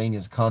Pennsylvania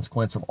as a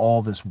consequence of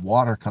all this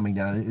water coming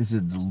down. It is a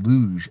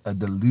deluge, a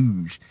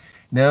deluge.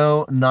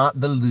 No,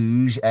 not the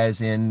luge as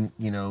in,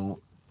 you know,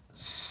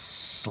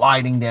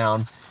 sliding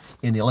down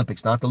in the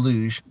Olympics. Not the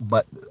luge,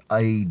 but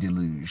a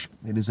deluge.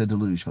 It is a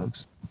deluge,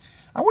 folks.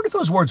 I wonder if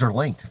those words are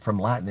linked from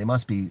Latin. They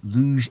must be.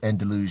 Luge and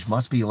deluge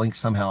must be linked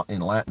somehow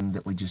in Latin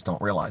that we just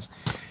don't realize.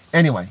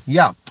 Anyway,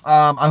 yeah.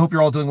 I hope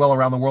you're all doing well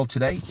around the world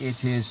today.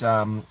 It is...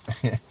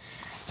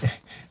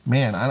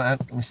 Man,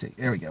 let me see.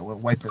 There we go. We'll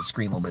wipe that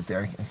screen a little bit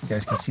there. You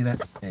guys can see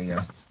that? There you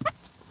go.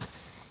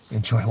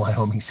 Enjoy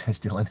Wyoming,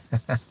 says Dylan.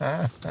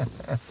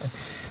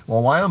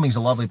 Well, Wyoming's a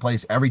lovely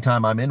place. Every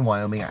time I'm in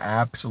Wyoming, I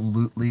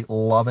absolutely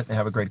love it and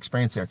have a great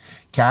experience there.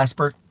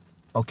 Casper,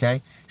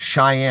 okay.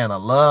 Cheyenne, I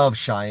love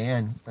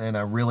Cheyenne, and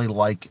I really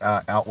like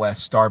out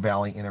west, Star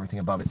Valley, and everything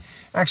above it.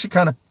 I actually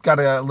kind of got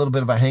a little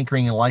bit of a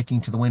hankering and liking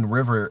to the Wind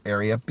River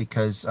area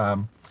because...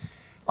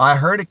 I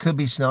heard it could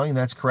be snowing.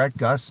 That's correct,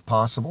 Gus.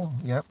 Possible.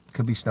 Yep,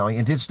 could be snowing.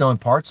 It did snow in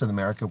parts of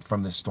America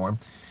from this storm.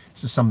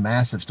 This is some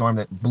massive storm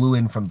that blew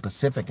in from the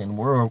Pacific, and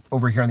we're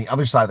over here on the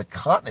other side of the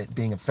continent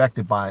being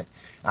affected by it.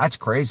 That's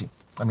crazy.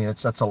 I mean,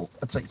 that's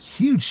a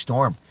huge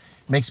storm.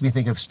 It makes me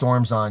think of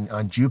storms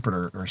on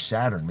Jupiter or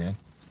Saturn, man.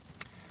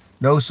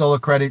 No solar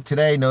credit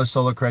today. No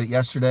solar credit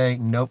yesterday.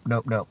 Nope,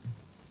 nope, nope.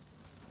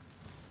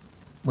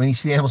 When you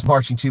see animals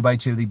marching 2 by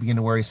 2, they begin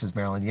to worry, says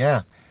Marilyn.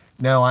 Yeah.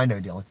 No, I know,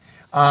 Dylan.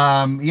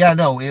 Yeah,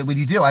 no, what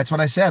you do? That's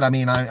what I said. I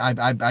mean,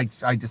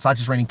 it's not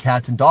just raining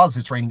cats and dogs.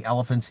 It's raining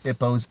elephants,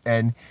 hippos,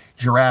 and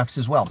giraffes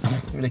as well.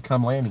 Here they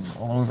come landing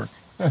all over.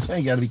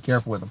 You got to be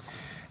careful with them.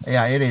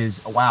 Yeah, it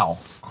is, wow,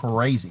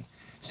 crazy.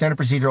 Standard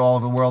procedure all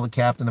over the world. The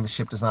captain of a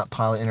ship does not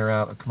pilot in or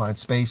out of confined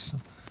space.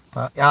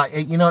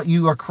 You know,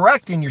 you are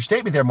correct in your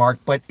statement there, Mark,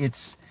 but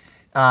it's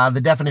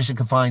the definition of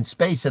confined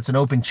space. That's an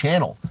open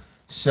channel.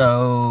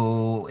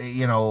 So,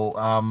 you know,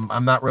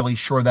 I'm not really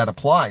sure that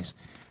applies.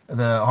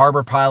 The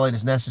harbor pilot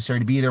is necessary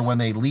to be there when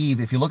they leave.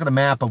 If you look at a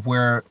map of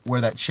where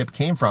that ship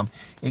came from,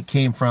 it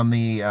came from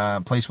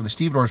the place where the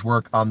stevedores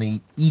work on the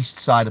east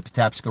side of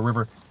Patapsco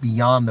River,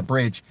 beyond the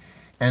bridge.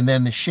 And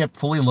then the ship,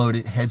 fully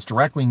loaded, heads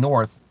directly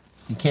north.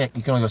 You can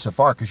only go so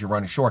far because you're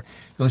running short.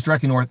 Goes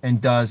directly north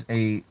and does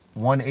a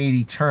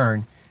 180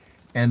 turn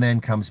and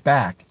then comes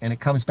back. And it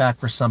comes back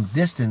for some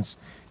distance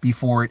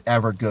before it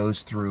ever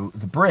goes through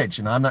the bridge.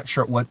 And I'm not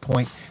sure at what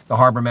point the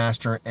harbor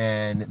master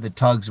and the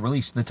tugs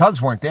released. The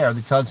tugs weren't there.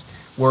 The tugs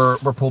were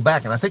pulled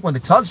back. And I think when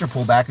the tugs are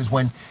pulled back is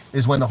when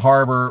the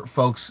harbor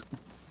folks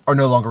are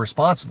no longer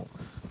responsible.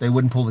 They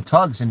wouldn't pull the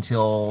tugs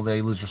until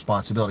they lose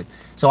responsibility.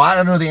 So I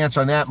don't know the answer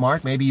on that,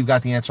 Mark. Maybe you've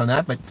got the answer on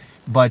that,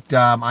 but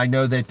I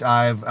know that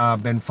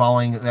I've been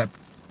following that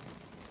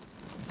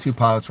 2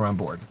 pilots were on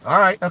board. All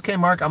right, okay,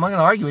 Mark. I'm not going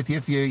to argue with you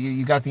if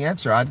you got the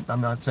answer. I'm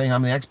not saying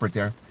I'm the expert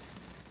there.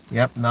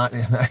 Yep, not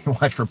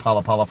watch for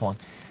Pala falling.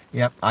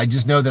 Yep, I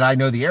just know that I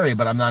know the area,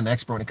 but I'm not an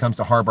expert when it comes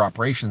to harbor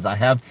operations. I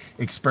have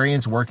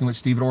experience working with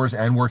stevedores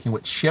and working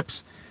with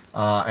ships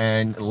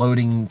and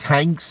loading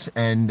tanks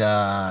and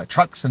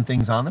trucks and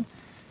things on them.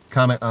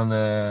 Comment on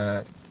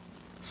the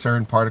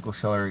CERN particle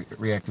accelerator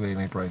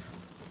reactivating April 8th.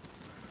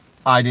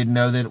 I didn't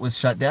know that it was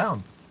shut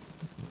down.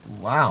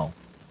 Wow.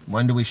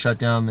 When do we shut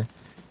down the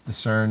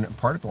CERN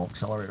particle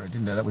accelerator? I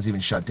didn't know that was even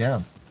shut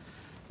down.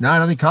 No, I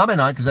don't think comment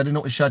on it because I didn't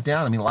know it was shut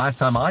down. I mean, last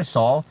time I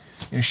saw,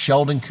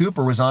 Sheldon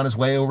Cooper was on his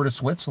way over to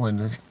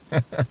Switzerland.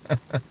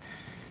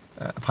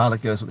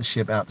 Pilot goes with the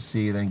ship out to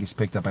sea, then gets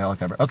picked up by a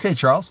helicopter. Okay,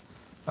 Charles.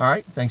 All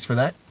right, thanks for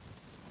that.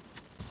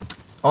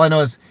 All I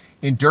know is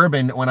in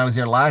Durban, when I was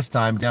there last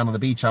time, down on the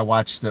beach, I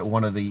watched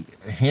one of the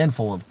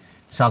handful of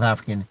South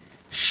African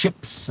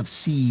ships of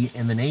sea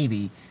in the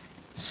Navy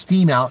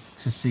steam out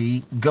to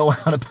sea, go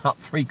out about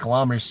 3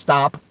 kilometers,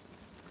 stop,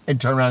 and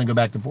turn around and go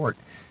back to port.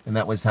 And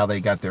that was how they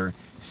got their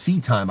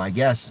sea time, I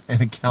guess,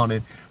 and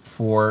accounted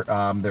for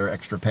their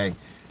extra pay.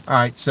 All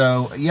right,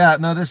 so yeah,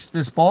 no,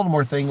 this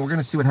Baltimore thing, we're going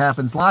to see what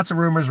happens. Lots of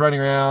rumors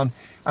running around.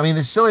 I mean,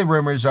 the silly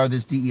rumors are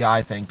this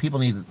DEI thing. People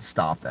need to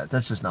stop that.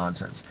 That's just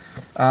nonsense.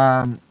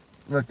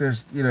 Look,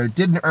 there's,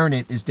 didn't earn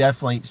it is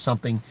definitely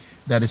something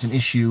that is an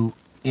issue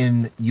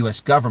in the U.S.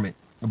 government,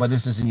 but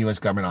this is a U.S.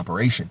 government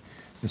operation.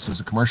 This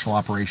was a commercial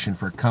operation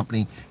for a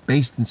company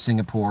based in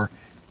Singapore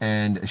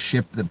and a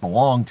ship that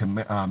belonged to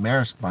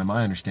Maersk, by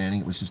my understanding.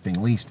 It was just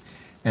being leased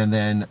and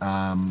then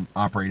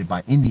operated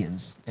by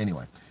Indians.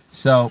 Anyway,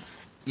 so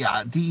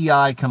yeah,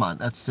 DEI, come on,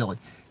 that's silly.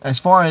 As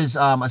far as a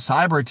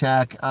cyber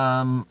attack,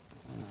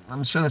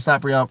 I'm sure that's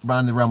not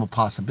beyond the realm of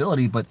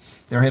possibility, but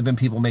there have been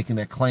people making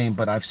that claim,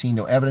 but I've seen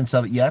no evidence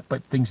of it yet.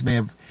 But things may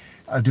have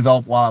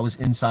developed while I was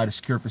inside a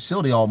secure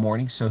facility all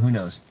morning, so who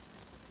knows?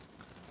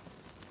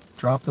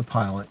 Drop the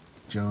pilot,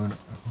 Joan.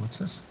 What's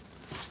this?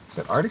 Is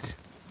that Arctic?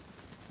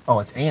 Oh,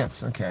 it's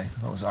ants. Okay,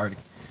 that was Arctic.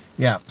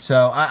 Yeah,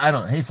 so I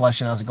don't know. Hey,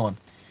 Fleshin, how's it going?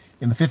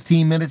 In the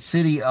 15-minute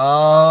city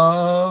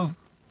of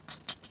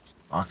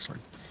Oxford.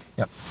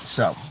 Yep.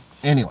 So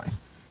anyway,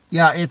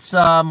 yeah, it's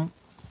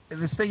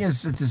this thing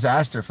is a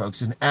disaster,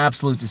 folks. It's an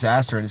absolute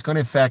disaster, and it's going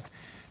to affect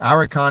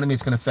our economy.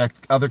 It's going to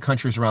affect other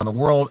countries around the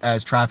world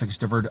as traffic is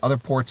diverted to other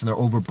ports and they're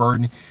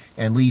overburdened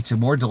and lead to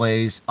more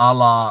delays, a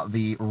la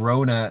the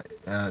Rona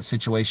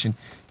situation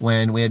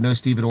when we had no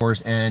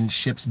stevedores and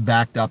ships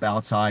backed up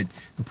outside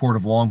the port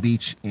of Long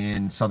Beach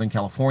in Southern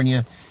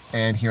California,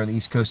 and here on the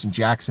East Coast in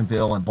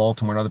Jacksonville and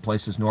Baltimore and other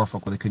places,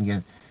 Norfolk, where they couldn't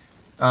get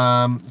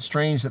in.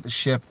 Strange that the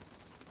ship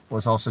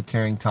was also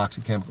carrying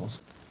toxic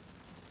chemicals.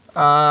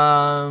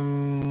 I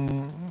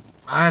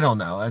don't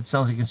know. That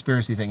sounds like a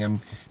conspiracy thing.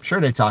 I'm sure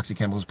they had toxic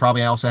chemicals.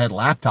 Probably also had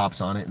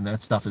laptops on it, and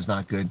that stuff is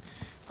not good.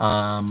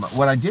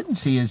 What I didn't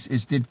see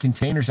is did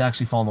containers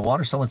actually fall in the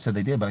water? Someone said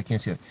they did, but I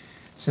can't see it.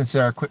 Since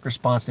there are quick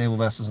response naval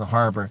vessels in the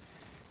harbor,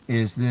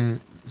 is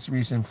this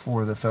reason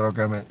for the federal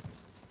government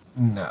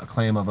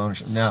claim of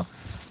ownership? No.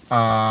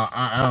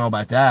 I don't know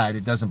about that.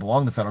 It doesn't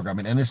belong to the federal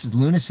government. And this is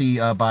lunacy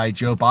by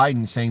Joe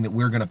Biden saying that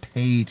we're going to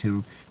pay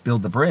to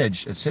build the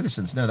bridge as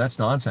citizens. No, that's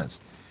nonsense.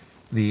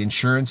 The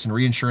insurance and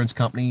reinsurance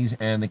companies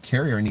and the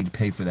carrier need to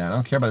pay for that. I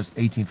don't care about this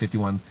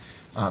 1851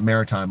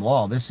 maritime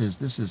law. This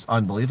is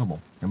unbelievable.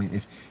 I mean,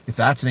 if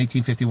that's an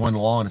 1851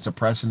 law and it's a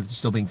precedent that's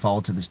still being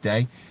followed to this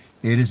day,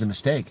 it is a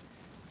mistake.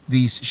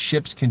 These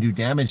ships can do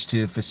damage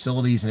to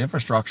facilities and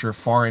infrastructure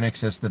far in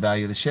excess of the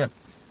value of the ship.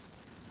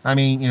 I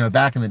mean, you know,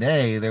 back in the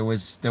day, there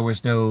was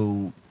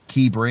no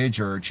Key Bridge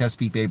or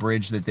Chesapeake Bay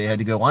Bridge that they had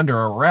to go under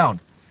or around.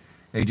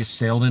 They just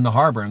sailed into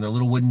harbor in their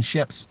little wooden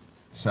ships.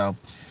 So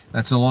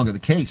that's no longer the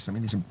case. I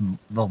mean, these are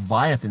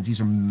Leviathans. These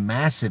are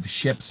massive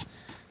ships.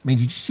 I mean,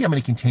 did you see how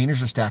many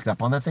containers are stacked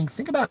up on that thing?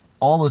 Think about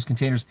all those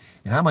containers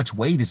and how much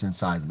weight is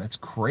inside them. That's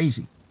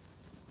crazy.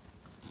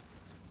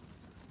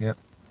 Yep.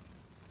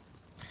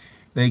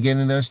 They get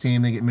in their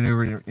steam. They get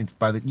maneuvered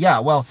by the... Yeah,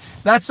 well,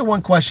 that's the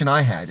one question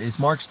I had. Is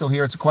Mark still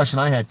here? It's a question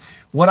I had.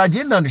 What I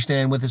didn't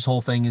understand with this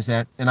whole thing is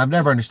that, and I've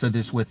never understood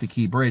this with the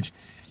Key Bridge,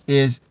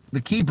 is the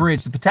Key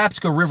Bridge, the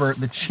Patapsco River,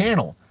 the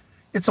channel.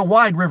 It's a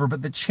wide river,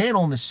 but the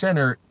channel in the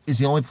center is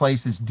the only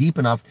place that's deep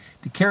enough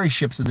to carry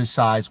ships of this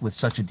size with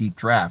such a deep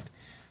draft.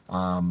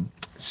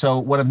 So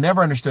what I've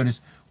never understood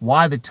is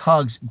why the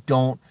tugs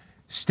don't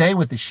stay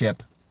with the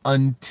ship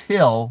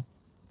until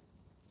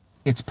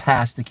it's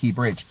past the Key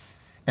Bridge,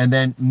 and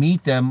then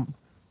meet them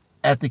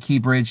at the Key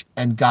Bridge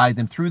and guide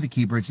them through the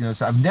Key Bridge. You know,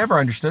 so I've never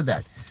understood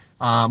that.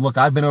 Look,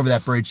 I've been over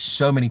that bridge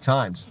so many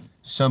times.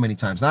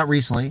 Not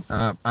recently.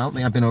 I don't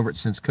think I've been over it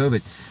since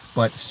COVID,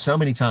 but so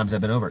many times I've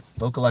been over it.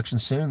 Local election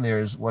soon.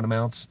 There's what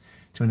amounts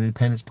to an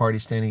independence party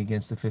standing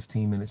against the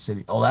 15-minute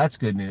city. Oh, that's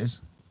good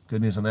news.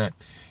 Good news on that.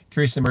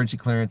 Curious emergency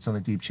clearance on the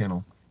deep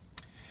channel.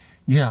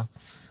 Yeah.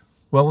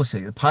 Well, we'll see.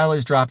 The pilot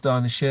is dropped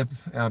on the ship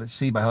out at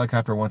sea by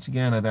helicopter once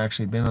again. I've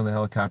actually been on the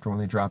helicopter when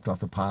they dropped off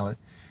the pilot.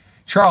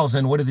 Charles,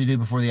 and what did they do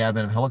before the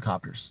advent of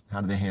helicopters? How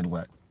did they handle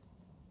that?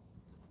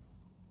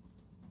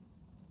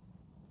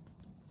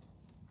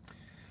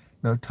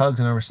 No tugs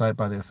and oversight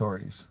by the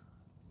authorities.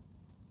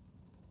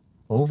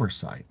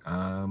 Oversight?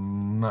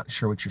 I'm not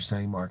sure what you're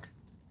saying, Mark.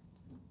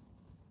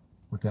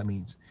 What that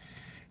means.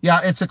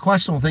 Yeah, it's a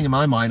questionable thing in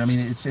my mind. I mean,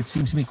 it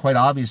seems to me quite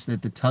obvious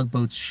that the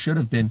tugboats should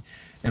have been,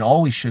 and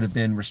always should have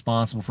been,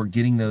 responsible for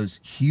getting those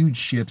huge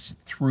ships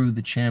through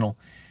the channel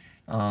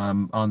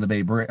on the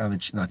Bay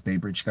Bridge, not Bay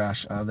Bridge,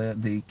 gosh,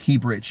 the Key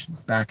Bridge,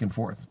 back and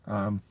forth.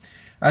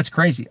 That's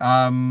crazy.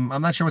 I'm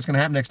not sure what's going to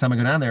happen next time I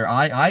go down there.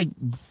 I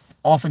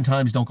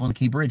oftentimes don't go on the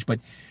Key Bridge, but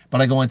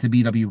I go into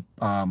BW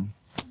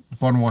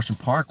Baltimore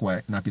Washington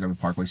Parkway, not BW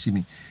Parkway, excuse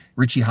me,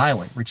 Ritchie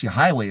Highway. Ritchie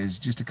Highway is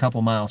just a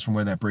couple miles from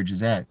where that bridge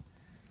is at.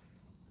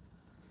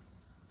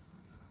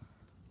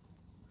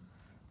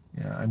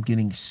 Yeah, I'm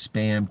getting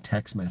spam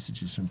text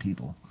messages from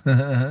people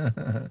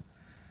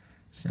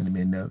sending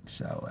me a note.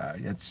 So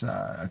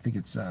I think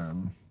it's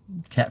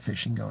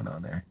catfishing going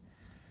on there.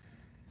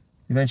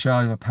 The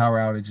eventuality of a power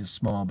outage is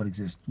small, but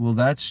exists. Well,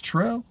 that's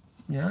true.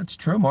 Yeah, it's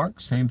true, Mark.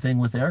 Same thing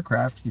with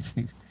aircraft.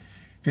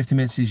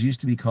 50-minute cities used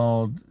to be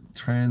called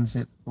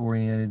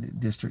transit-oriented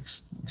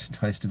districts.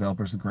 Entice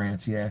developers with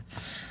grants. Yeah.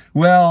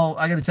 Well,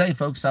 I got to tell you,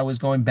 folks, I was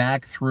going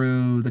back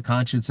through the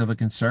conscience of a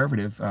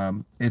conservative.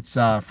 It's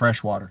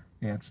freshwater.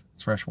 Yeah, it's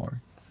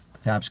freshwater.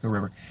 Patapsco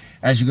River.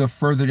 As you go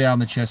further down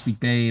the Chesapeake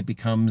Bay, it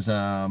becomes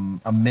a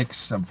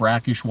mix of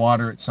brackish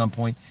water at some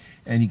point,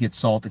 and you get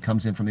salt that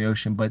comes in from the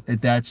ocean. But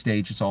at that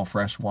stage, it's all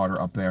fresh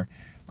water up there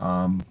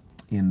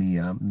in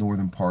the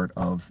northern part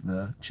of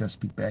the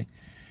Chesapeake Bay.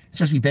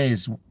 Chesapeake Bay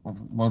is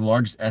one of the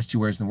largest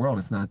estuaries in the world,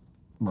 if not,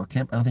 well, I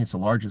don't think it's the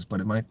largest, but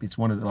it's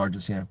one of the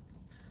largest, yeah.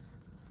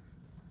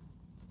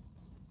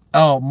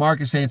 Oh,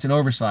 Mark is saying it's an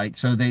oversight,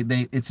 so they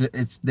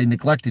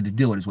neglected to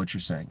do it, is what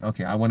you're saying.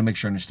 Okay, I want to make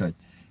sure I understood.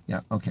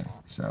 Yeah, okay.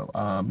 So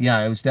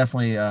yeah, it was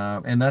definitely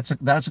and that's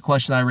a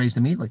question I raised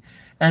immediately.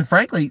 And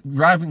frankly,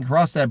 driving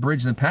across that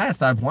bridge in the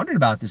past, I've wondered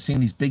about this, seeing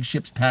these big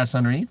ships pass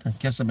underneath. I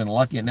guess I've been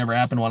lucky it never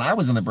happened when I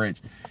was on the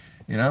bridge.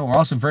 You know, we're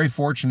also very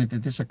fortunate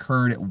that this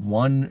occurred at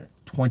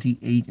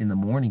 1:28 in the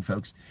morning,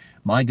 folks.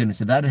 My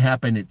goodness, if that had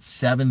happened at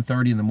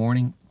 7:30 in the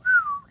morning,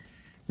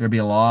 there'd be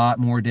a lot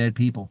more dead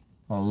people.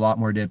 A lot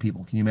more dead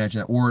people. Can you imagine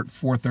that? Or at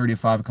 4:30 or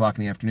 5 o'clock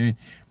in the afternoon,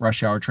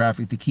 rush hour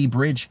traffic. The Key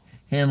Bridge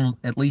handled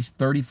at least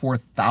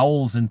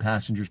 34,000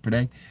 passengers per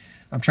day.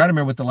 I'm trying to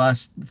remember what the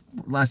last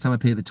time I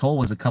paid the toll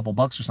was, a couple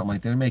bucks or something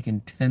like that. They're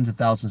making tens of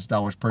thousands of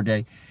dollars per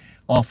day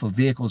off of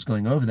vehicles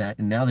going over that,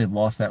 and now they've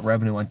lost that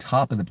revenue on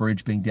top of the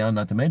bridge being down,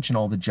 not to mention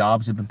all the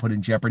jobs have been put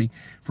in jeopardy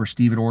for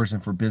stevedores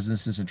and for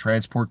businesses and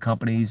transport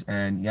companies.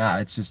 And yeah,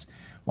 it's just,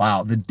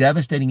 wow, the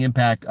devastating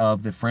impact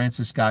of the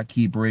Francis Scott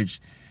Key Bridge,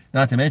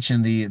 not to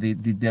mention the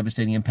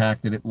devastating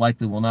impact that it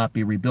likely will not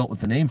be rebuilt with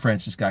the name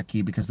Francis Scott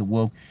Key, because the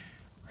woke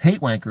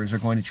hate wankers are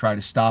going to try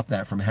to stop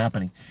that from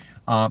happening.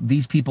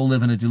 These people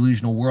live in a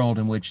delusional world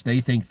in which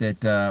they think that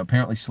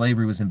apparently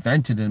slavery was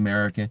invented in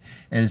America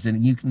and is a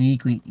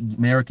uniquely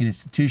American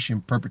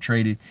institution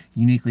perpetrated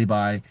uniquely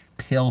by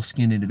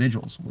pale-skinned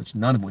individuals,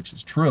 none of which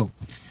is true.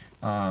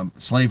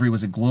 Slavery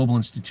was a global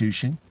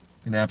institution,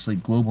 an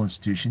absolutely global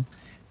institution,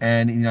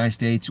 and the United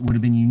States would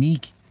have been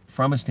unique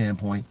from a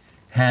standpoint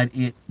had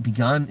it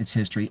begun its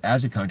history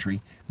as a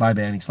country by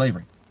banning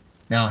slavery.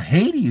 Now,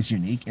 Haiti is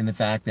unique in the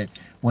fact that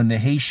when the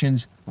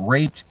Haitians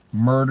raped,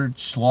 murdered,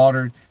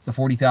 slaughtered the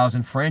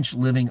 40,000 French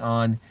living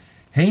on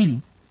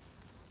Haiti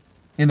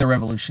in the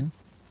revolution,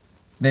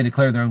 they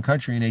declared their own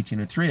country in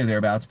 1803 or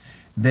thereabouts,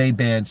 they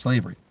banned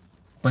slavery.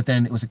 But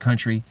then it was a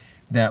country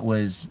that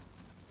was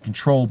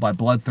controlled by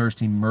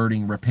bloodthirsty,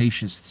 murdering,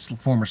 rapacious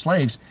former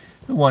slaves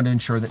who wanted to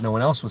ensure that no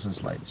one else was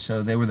enslaved.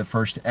 So they were the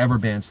first to ever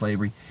ban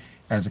slavery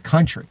as a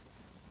country.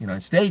 The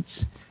United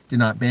States did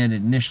not ban it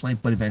initially,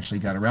 but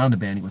eventually got around to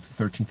banning with the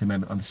 13th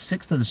Amendment on the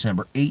 6th of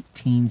December,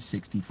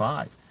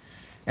 1865.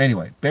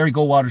 Anyway, Barry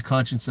Goldwater's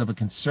Conscience of a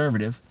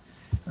Conservative,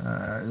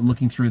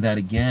 looking through that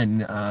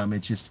again,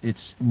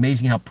 it's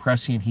amazing how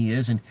prescient he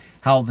is and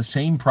how the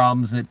same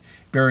problems that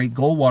Barry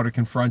Goldwater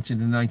confronted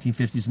in the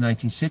 1950s and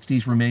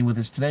 1960s remain with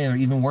us today, and are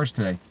even worse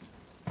today.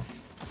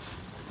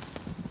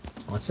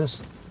 What's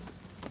this?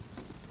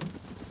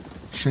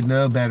 Should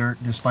know better.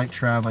 Despite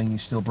traveling, you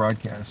still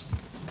broadcast.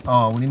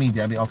 Oh, what do you mean,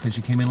 Debbie? Oh, because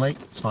you came in late?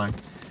 It's fine.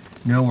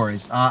 No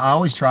worries. I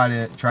always try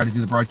to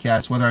do the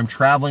broadcast, whether I'm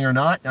traveling or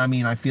not. I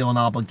mean, I feel an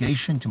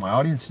obligation to my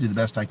audience to do the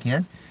best I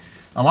can.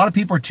 A lot of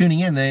people are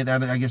tuning in.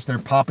 I guess they're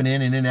popping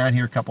in and out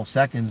here a couple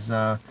seconds.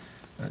 They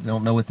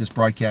don't know what this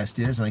broadcast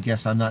is, and I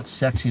guess I'm not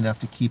sexy enough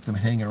to keep them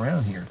hanging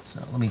around here.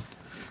 So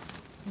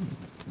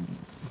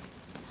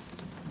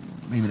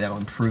maybe that'll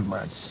improve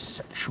my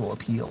sexual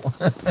appeal.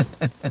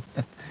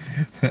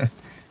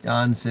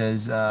 Jan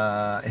says,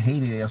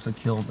 Haiti, they also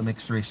killed the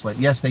mixed race slave.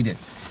 Yes, they did.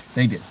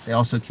 They did. They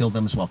also killed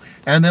them as well.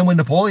 And then when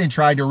Napoleon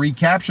tried to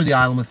recapture the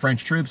island with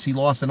French troops, he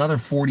lost another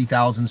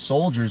 40,000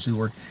 soldiers who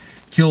were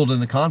killed in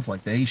the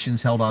conflict. The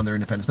Haitians held on their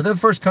independence. But they're the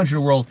first country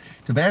in the world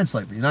to ban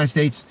slavery. The United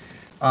States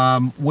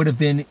would have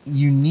been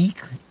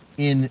unique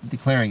in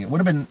declaring it. Would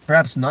have been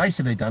perhaps nice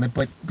if they'd done it,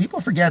 but people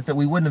forget that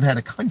we wouldn't have had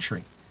a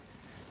country.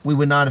 We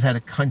would not have had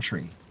a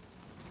country.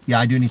 Yeah,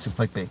 I do need some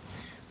clickbait.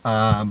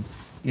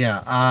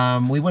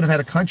 We would have had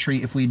a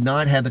country if we'd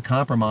not had the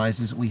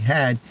compromises we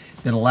had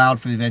that allowed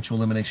for the eventual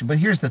elimination. But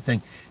here's the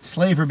thing.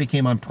 Slavery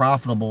became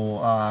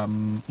unprofitable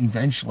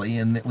eventually,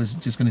 and it was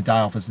just going to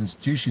die off as an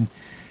institution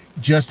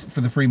just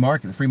for the free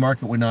market. The free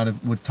market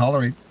would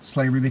tolerate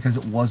slavery because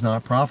it was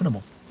not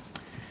profitable.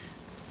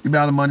 The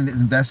amount of money that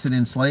was invested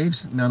in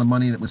slaves, the amount of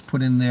money that was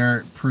put in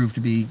there proved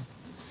to be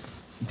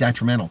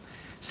detrimental.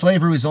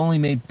 Slavery was only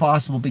made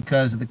possible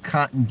because of the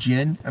cotton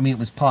gin. I mean, it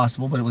was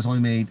possible, but it was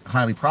only made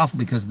highly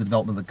profitable because of the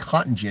development of the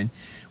cotton gin,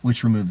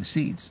 which removed the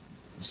seeds.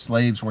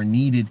 Slaves were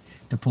needed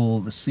to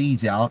pull the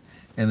seeds out,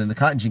 and then the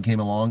cotton gin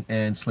came along,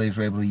 and slaves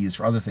were able to use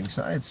for other things.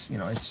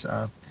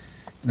 So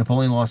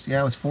Napoleon lost,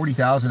 it was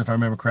 40,000, if I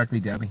remember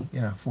correctly, Debbie.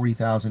 Yeah,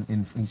 40,000,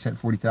 and he sent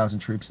 40,000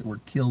 troops that were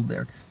killed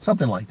there.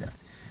 Something like that.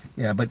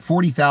 Yeah, but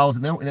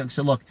 40,000.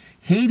 So look,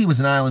 Haiti was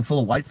an island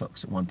full of white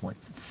folks at one point,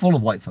 full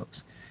of white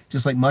folks.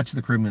 Just like much of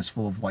the Caribbean is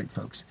full of white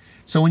folks.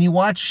 So when you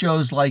watch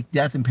shows like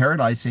Death in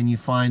Paradise and you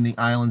find the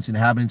island's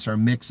inhabitants are a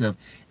mix of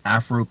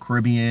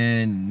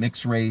Afro-Caribbean,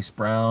 mixed race,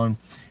 brown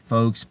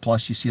folks,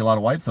 plus you see a lot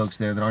of white folks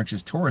there that aren't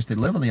just tourists, they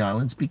live on the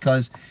islands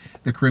because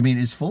the Caribbean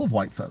is full of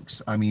white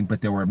folks. I mean, but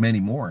there were many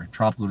more.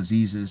 Tropical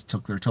diseases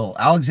took their toll.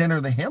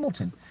 Alexander the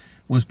Hamilton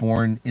was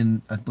born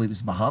in, I believe it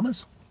was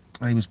Bahamas.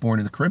 He was born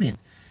in the Caribbean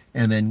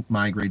and then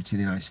migrated to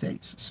the United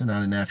States. So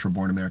not a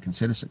natural-born American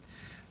citizen.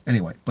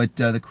 Anyway, but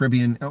the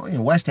Caribbean,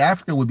 West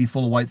Africa would be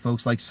full of white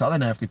folks like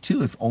Southern Africa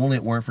too, if only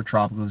it weren't for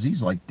tropical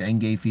diseases like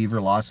dengue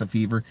fever, Lassa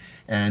fever,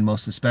 and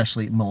most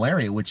especially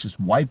malaria, which just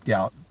wiped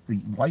out the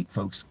white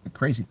folks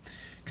crazy.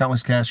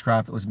 Countless cash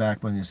crop that was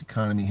backbone of this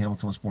economy.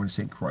 Hamilton was born in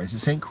St. Croix. Is it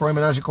St. Croix,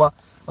 Menage a Croix?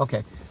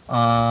 Okay.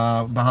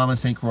 Bahamas,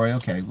 St. Croix.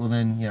 Okay, well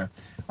then, yeah.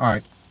 All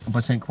right,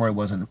 but St. Croix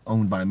wasn't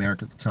owned by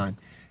America at the time.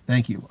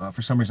 Thank you.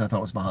 For some reason, I thought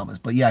it was Bahamas,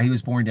 but yeah, he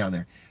was born down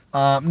there.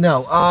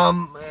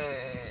 No,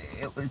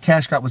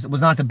 cash crop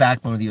was not the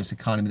backbone of the U.S.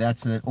 economy.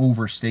 That's an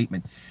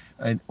overstatement.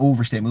 An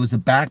overstatement. It was the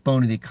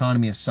backbone of the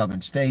economy of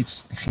southern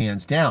states,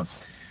 hands down.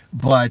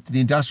 But the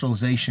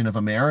industrialization of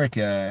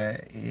America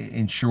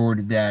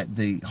ensured that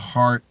the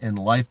heart and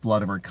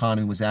lifeblood of our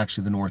economy was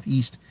actually the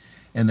Northeast.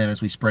 And then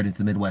as we spread into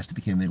the Midwest, it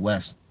became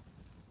Midwest.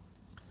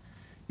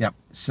 Yep.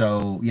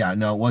 So, yeah,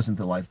 no, it wasn't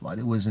the lifeblood.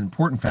 It was an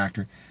important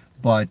factor.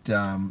 But,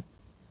 Britain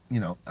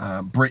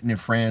and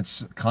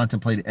France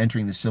contemplated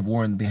entering the Civil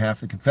War on behalf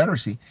of the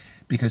Confederacy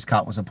because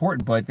cotton was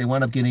important. But they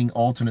wound up getting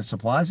alternate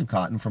supplies of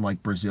cotton from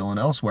like Brazil and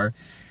elsewhere,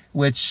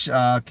 which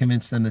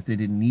convinced them that they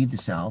didn't need the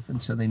South, and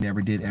so they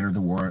never did enter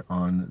the war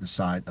on the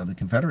side of the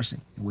Confederacy,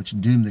 which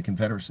doomed the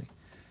Confederacy.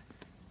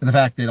 And the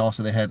fact that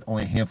also they had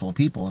only a handful of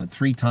people, and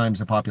 3 times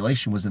the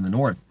population was in the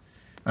North.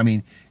 I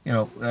mean,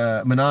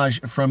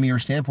 Minaj, from your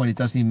standpoint, it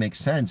doesn't even make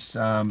sense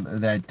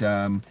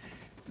that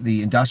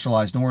the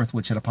industrialized North,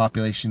 which had a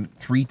population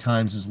 3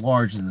 times as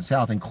large as the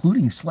South,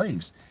 including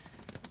slaves,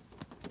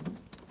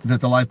 that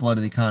the lifeblood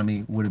of the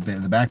economy would have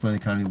been, the backbone of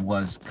the economy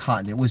was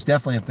cotton. It was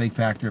definitely a big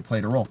factor. It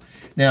played a role.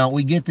 Now,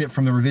 we get that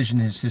from the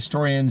revisionist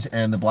historians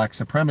and the black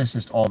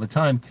supremacists all the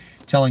time,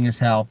 telling us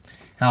how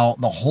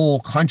the whole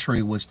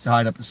country was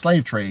tied up to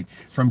slave trade,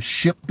 from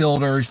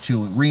shipbuilders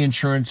to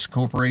reinsurance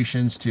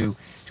corporations to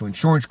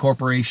insurance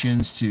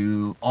corporations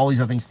to all these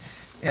other things.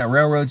 Yeah,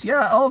 railroads.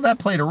 Yeah, all of that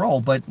played a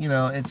role. But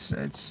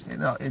it's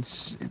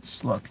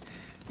look.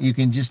 You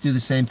can just do the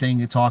same thing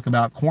to talk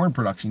about corn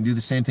production. You do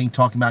the same thing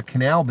talking about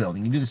canal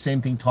building. You do the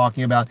same thing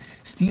talking about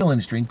steel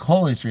industry and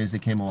coal industry as they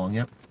came along.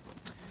 Yep.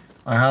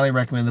 I highly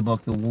recommend the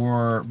book, The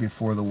War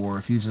Before the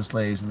War, Fugitive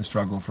Slaves and the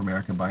Struggle for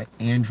America by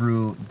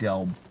Andrew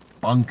Del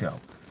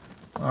Bunco.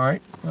 All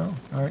right. Well,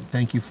 all right.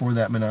 Thank you for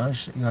that,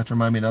 Minaj. You have to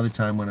remind me another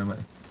time when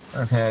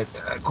I've had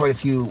quite a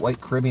few white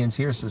Caribbeans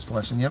here, says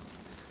Flushing. Yep.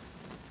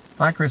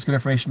 Hi, Chris. Good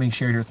information being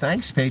shared here.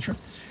 Thanks, patron.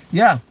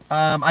 Yeah,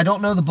 I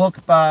don't know the book,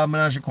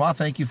 Menage a Trois.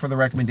 Thank you for the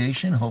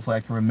recommendation. Hopefully I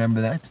can remember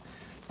that.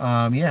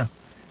 Yeah.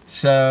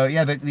 So,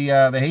 yeah,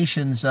 the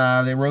Haitians,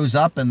 they rose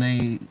up and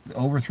they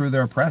overthrew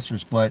their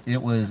oppressors, but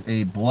it was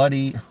a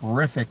bloody,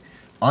 horrific,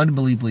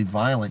 unbelievably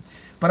violent.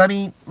 But, I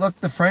mean, look,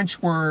 the French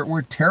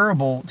were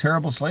terrible,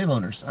 terrible slave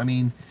owners. I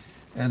mean,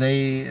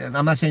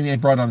 I'm not saying they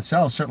brought it on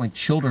themselves. Certainly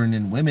children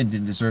and women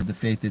didn't deserve the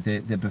fate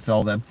that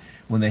befell them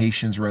when the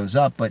Haitians rose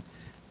up, but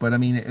I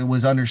mean, it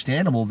was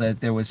understandable that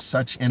there was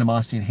such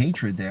animosity and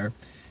hatred there,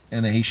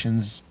 and the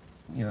Haitians,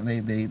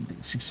 they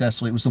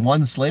successfully. It was the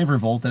one slave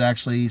revolt that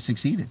actually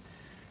succeeded.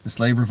 The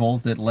slave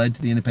revolt that led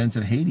to the independence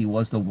of Haiti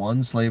was the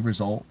one slave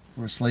revolt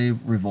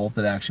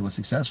that actually was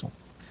successful.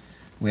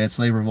 We had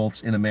slave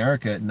revolts in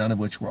America, none of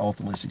which were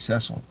ultimately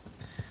successful.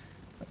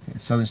 Okay,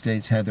 southern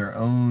states had their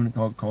own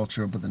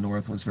culture, but the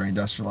North was very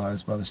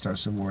industrialized by the start of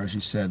the Civil War. As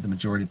you said, the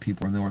majority of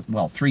people in the North,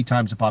 well, 3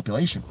 times the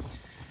population.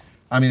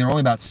 I mean, there were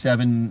only about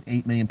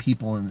 7-8 million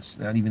people,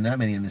 not even that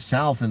many in the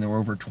South, and there were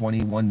over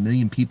 21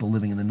 million people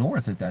living in the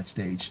North at that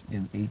stage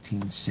in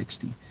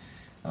 1860.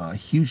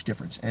 Huge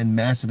difference and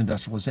massive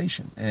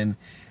industrialization, and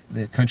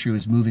the country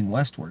was moving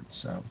westward.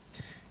 So,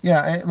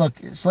 yeah, look,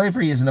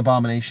 slavery is an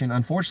abomination.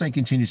 Unfortunately, it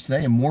continues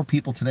today, and more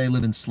people today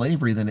live in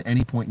slavery than at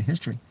any point in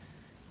history.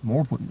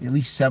 At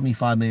least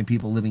 75 million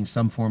people living in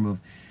some form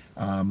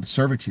of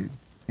servitude,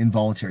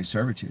 involuntary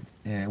servitude,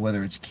 and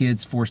whether it's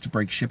kids forced to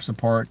break ships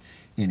apart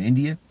in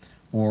India,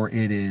 or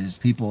it is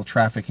people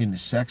trafficked into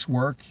sex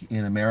work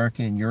in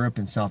America and Europe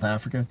and South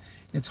Africa.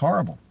 It's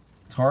horrible.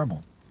 It's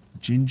horrible.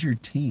 Ginger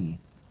tea.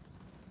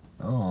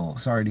 Oh,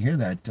 sorry to hear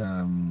that,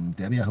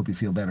 Debbie. I hope you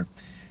feel better.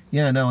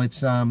 Yeah, no,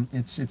 it's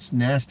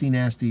nasty,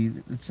 nasty.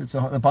 It's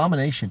an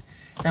abomination.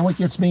 And what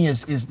gets me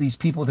is these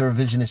people with their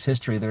revisionist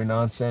history, their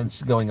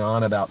nonsense going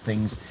on about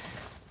things.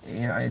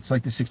 It's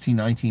like the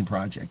 1619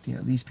 Project.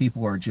 These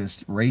people are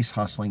just race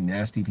hustling,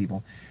 nasty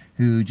people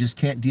who just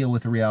can't deal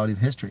with the reality of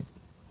history.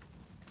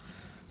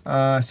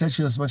 Said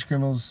she was a bunch of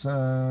criminals.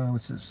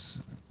 What's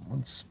this?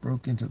 Once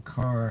broke into a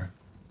car.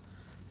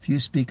 Few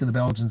speak of the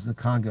Belgians in the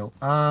Congo.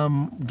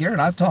 Garrett,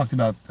 I've talked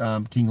about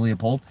King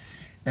Leopold.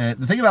 And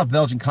the thing about the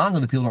Belgian Congo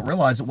that people don't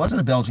realize, it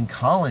wasn't a Belgian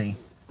colony,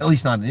 at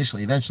least not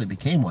initially. Eventually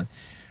became one.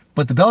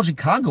 But the Belgian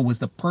Congo was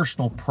the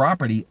personal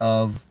property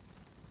of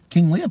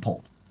King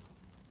Leopold.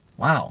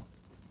 Wow.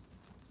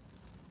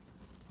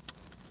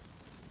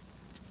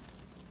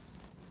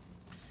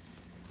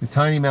 The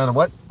tiny amount of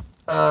what?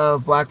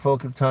 Black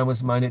folk at the time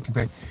was minute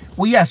compared.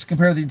 Well, yes,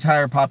 compared to the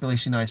entire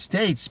population of the United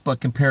States, but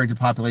compared to the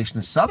population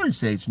of southern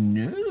states,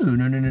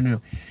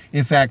 no.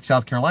 In fact,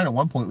 South Carolina at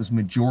one point was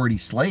majority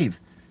slave.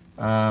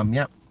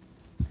 Yeah.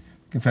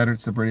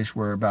 Confederates, the British,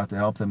 were about to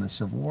help them in the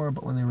Civil War,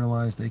 but when they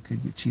realized they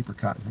could get cheaper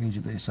cotton from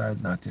Egypt, they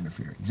decided not to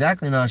interfere.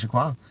 Exactly,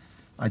 Najaqua.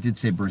 I did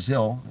say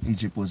Brazil.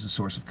 Egypt was a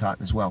source of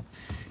cotton as well.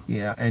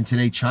 Yeah, and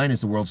today China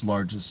is the world's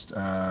largest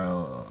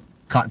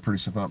cotton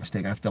producer, if I'm not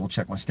mistaken. I have to double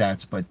check my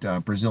stats,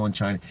 but Brazil and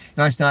China.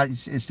 The United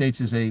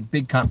States is a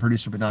big cotton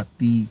producer, but not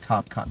the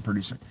top cotton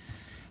producer.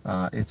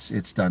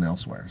 It's done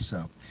elsewhere.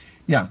 So,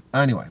 yeah.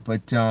 Anyway,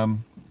 but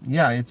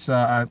yeah, it's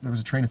there was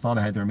a train of thought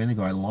I had there a minute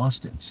ago. I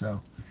lost it.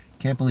 So,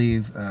 can't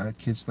believe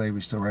kid slavery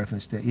is still right from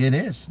this day. It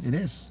is. It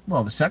is.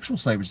 Well, the sexual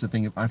slavery is the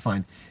thing I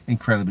find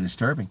incredibly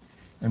disturbing.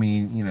 I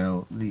mean, you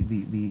know,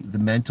 the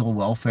mental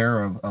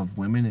welfare of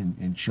women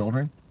and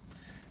children,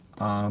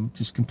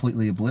 just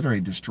completely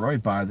obliterated,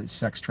 destroyed by the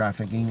sex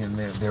trafficking, and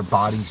their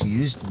bodies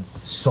used and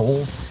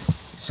sold,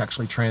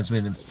 sexually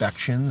transmitted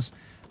infections,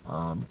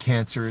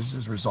 cancers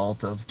as a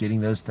result of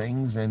getting those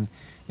things, and,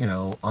 you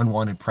know,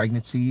 unwanted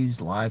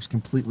pregnancies, lives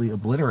completely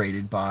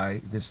obliterated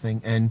by this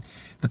thing. And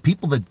the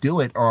people that do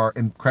it are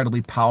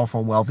incredibly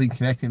powerful, wealthy,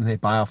 connected, and they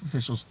buy off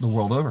officials the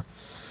world over.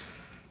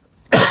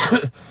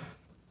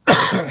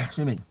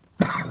 Excuse me.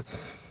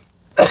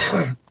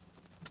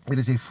 It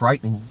is a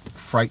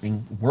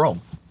frightening world,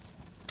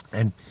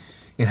 and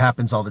it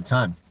happens all the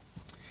time.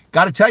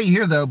 Got to tell you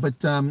here, though, but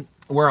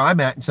where I'm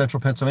at in central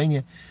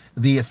Pennsylvania,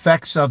 the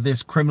effects of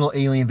this criminal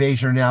alien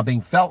invasion are now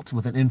being felt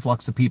with an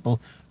influx of people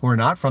who are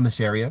not from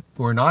this area,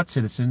 who are not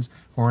citizens,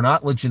 who are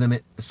not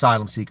legitimate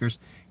asylum seekers,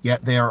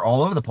 yet they are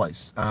all over the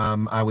place.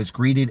 I was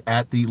greeted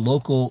at the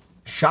local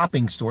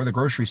shopping store, the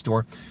grocery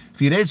store, a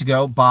few days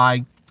ago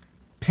by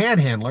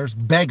panhandlers,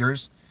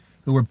 beggars,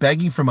 who were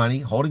begging for money,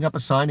 holding up a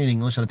sign in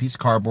English on a piece of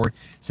cardboard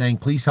saying,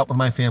 "Please help with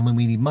my family,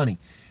 we need money."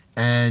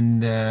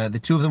 And the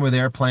two of them were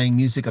there playing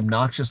music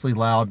obnoxiously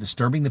loud,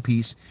 disturbing the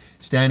peace,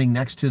 standing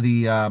next to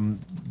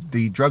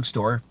the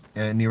drugstore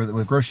near where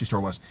the grocery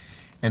store was,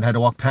 and had to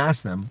walk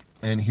past them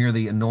and hear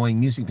the annoying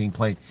music being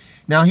played.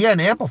 Now, he had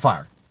an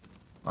amplifier.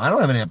 I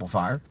don't have an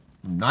amplifier.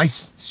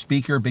 Nice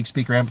speaker, big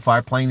speaker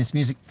amplifier playing this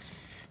music.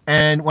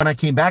 And when I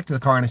came back to the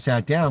car and I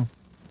sat down,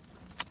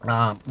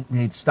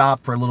 he'd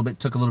stopped for a little bit,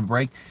 took a little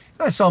break,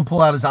 and I saw him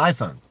pull out his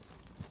iPhone.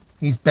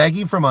 He's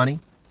begging for money,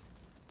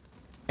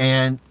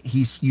 and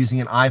he's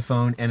using an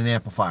iPhone and an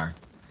amplifier.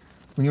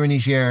 When you were in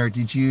Niger,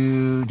 did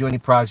you do any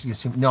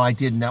projects? No, I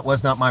didn't. That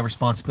was not my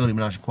responsibility.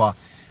 Menage a trois,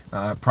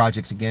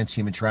 projects against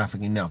human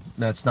trafficking. No,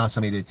 that's not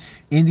something I did.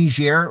 In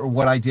Niger,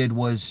 what I did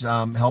was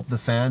help the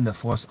FAN, the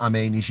Force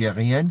Armée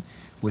Nigérienne,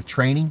 with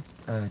training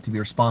to be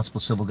a responsible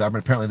civil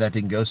government. Apparently that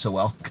didn't go so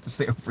well because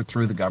they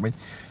overthrew the government.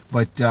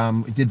 But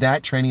did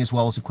that training as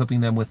well as equipping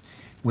them with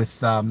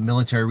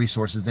military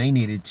resources they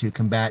needed to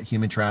combat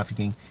human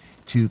trafficking,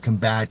 to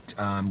combat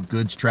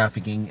goods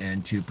trafficking,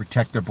 and to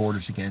protect their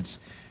borders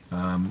against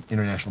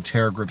international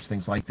terror groups,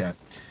 things like that.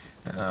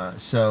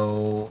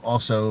 So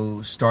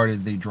also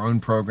started the drone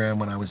program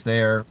when I was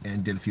there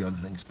and did a few other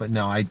things. But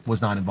no, I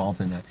was not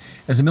involved in that.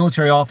 As a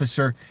military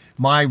officer,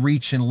 my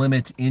reach and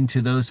limit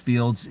into those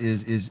fields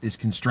is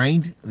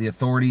constrained. The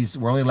authorities,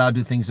 we're only allowed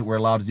to do things that we're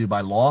allowed to do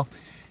by law.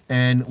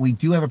 And we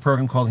do have a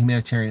program called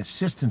Humanitarian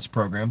Assistance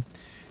Program,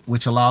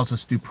 which allows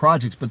us to do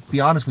projects. But to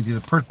be honest with you,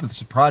 the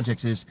purpose of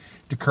projects is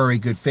to curry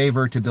good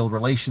favor, to build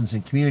relations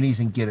in communities,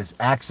 and get us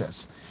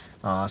access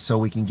so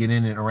we can get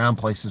in and around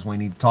places when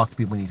we need to talk to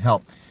people who need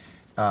help.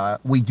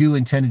 We do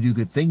intend to do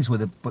good things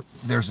with it, but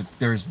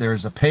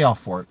there's a payoff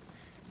for it.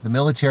 The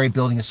military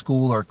building a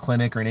school or a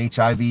clinic or an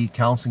HIV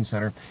counseling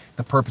center,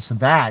 the purpose of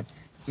that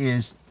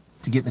is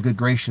to get in the good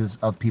graces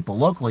of people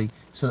locally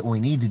so that when we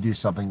need to do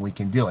something, we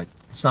can do it.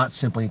 It's not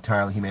simply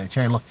entirely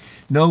humanitarian. Look,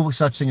 no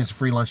such thing as a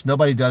free lunch.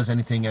 Nobody does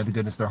anything out of the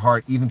goodness of their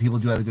heart. Even people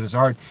who do out of the goodness of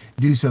their heart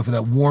do so for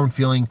that warm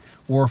feeling,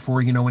 or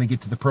for, you know, when you get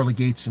to the pearly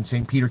gates and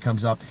St. Peter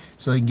comes up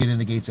so they can get in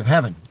the gates of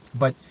heaven.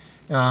 But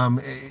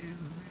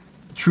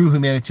true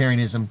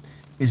humanitarianism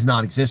is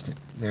not existent.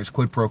 There's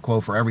quid pro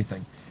quo for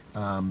everything.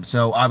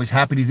 So I was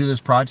happy to do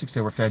those projects. They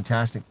were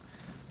fantastic.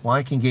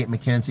 Why can Gate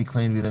McKenzie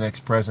claim to be the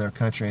next president of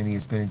our country and he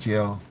has been in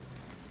jail?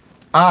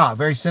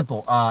 Very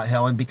simple,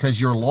 Helen,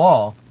 because your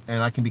law,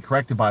 and I can be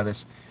corrected by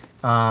this,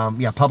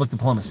 yeah, public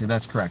diplomacy,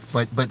 that's correct.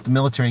 But the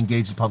military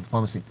engaged in public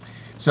diplomacy.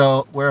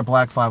 So wear a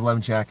black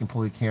 511 jacket and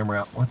pull your camera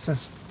out. What's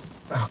this?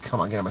 Oh, come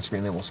on, get on my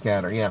screen, they will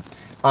scatter, yeah.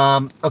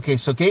 Okay,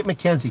 so Gate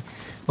McKenzie.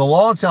 The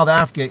law in South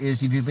Africa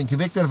is if you've been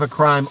convicted of a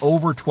crime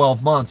over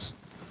 12 months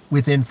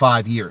within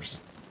 5 years.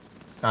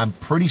 I'm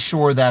pretty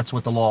sure that's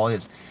what the law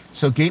is.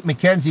 So Gate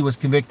McKenzie was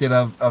convicted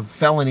of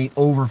felony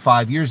over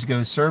 5 years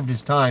ago, served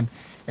his time,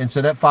 and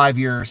so that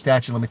 5-year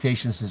statute of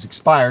limitations has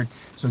expired,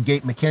 so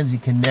Gate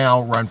McKenzie can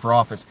now run for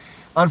office.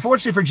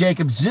 Unfortunately for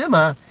Jacob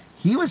Zuma,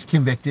 he was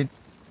convicted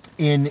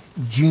in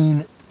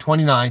June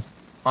 29th,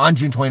 on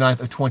June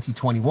 29th of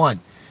 2021.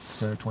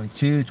 So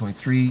 22,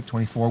 23,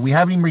 24. We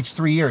haven't even reached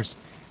 3 years.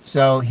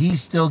 So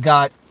he's still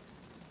got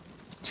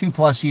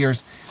 2+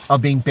 years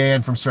of being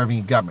banned from serving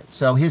in government.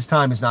 So his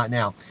time is not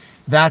now.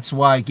 That's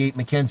why Gate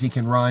McKenzie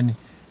can run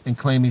and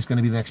claim he's going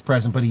to be the next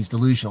president, but he's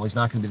delusional. He's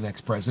not going to be the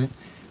next president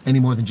any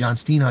more than John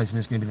Steenhuisen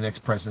is going to be the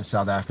next president of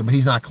South Africa. But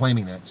he's not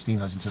claiming that.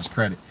 Steenhuisen to his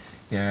credit.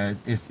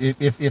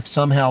 If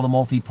somehow the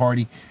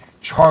multi-party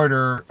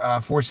charter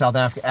for South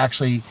Africa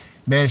actually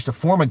managed to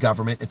form a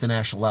government at the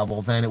national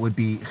level, then it would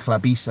be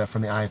Glabisa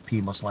from the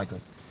IFP, most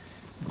likely.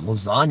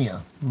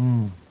 Lasagna.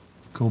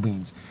 Cool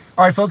beans.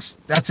 All right, folks,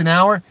 that's an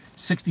hour.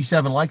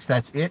 67 likes.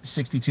 That's it.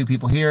 62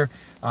 people here.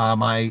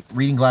 My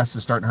reading glasses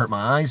is starting to hurt my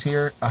eyes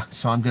here,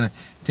 so I'm going to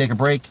take a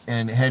break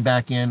and head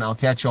back in. I'll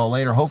catch y'all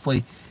later.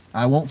 Hopefully,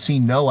 I won't see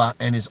Noah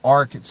and his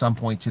ark at some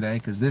point today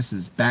because this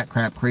is bat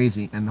crap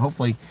crazy, and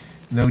hopefully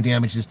no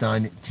damage is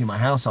done to my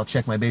house. I'll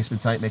check my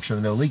basement tight, make sure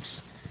there are no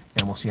leaks,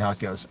 and we'll see how it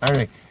goes. All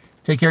right,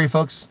 take care, you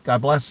folks.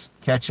 God bless.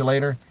 Catch you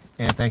later,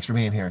 and thanks for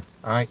being here.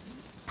 All right,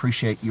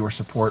 appreciate your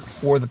support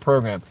for the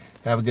program.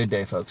 Have a good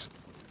day, folks.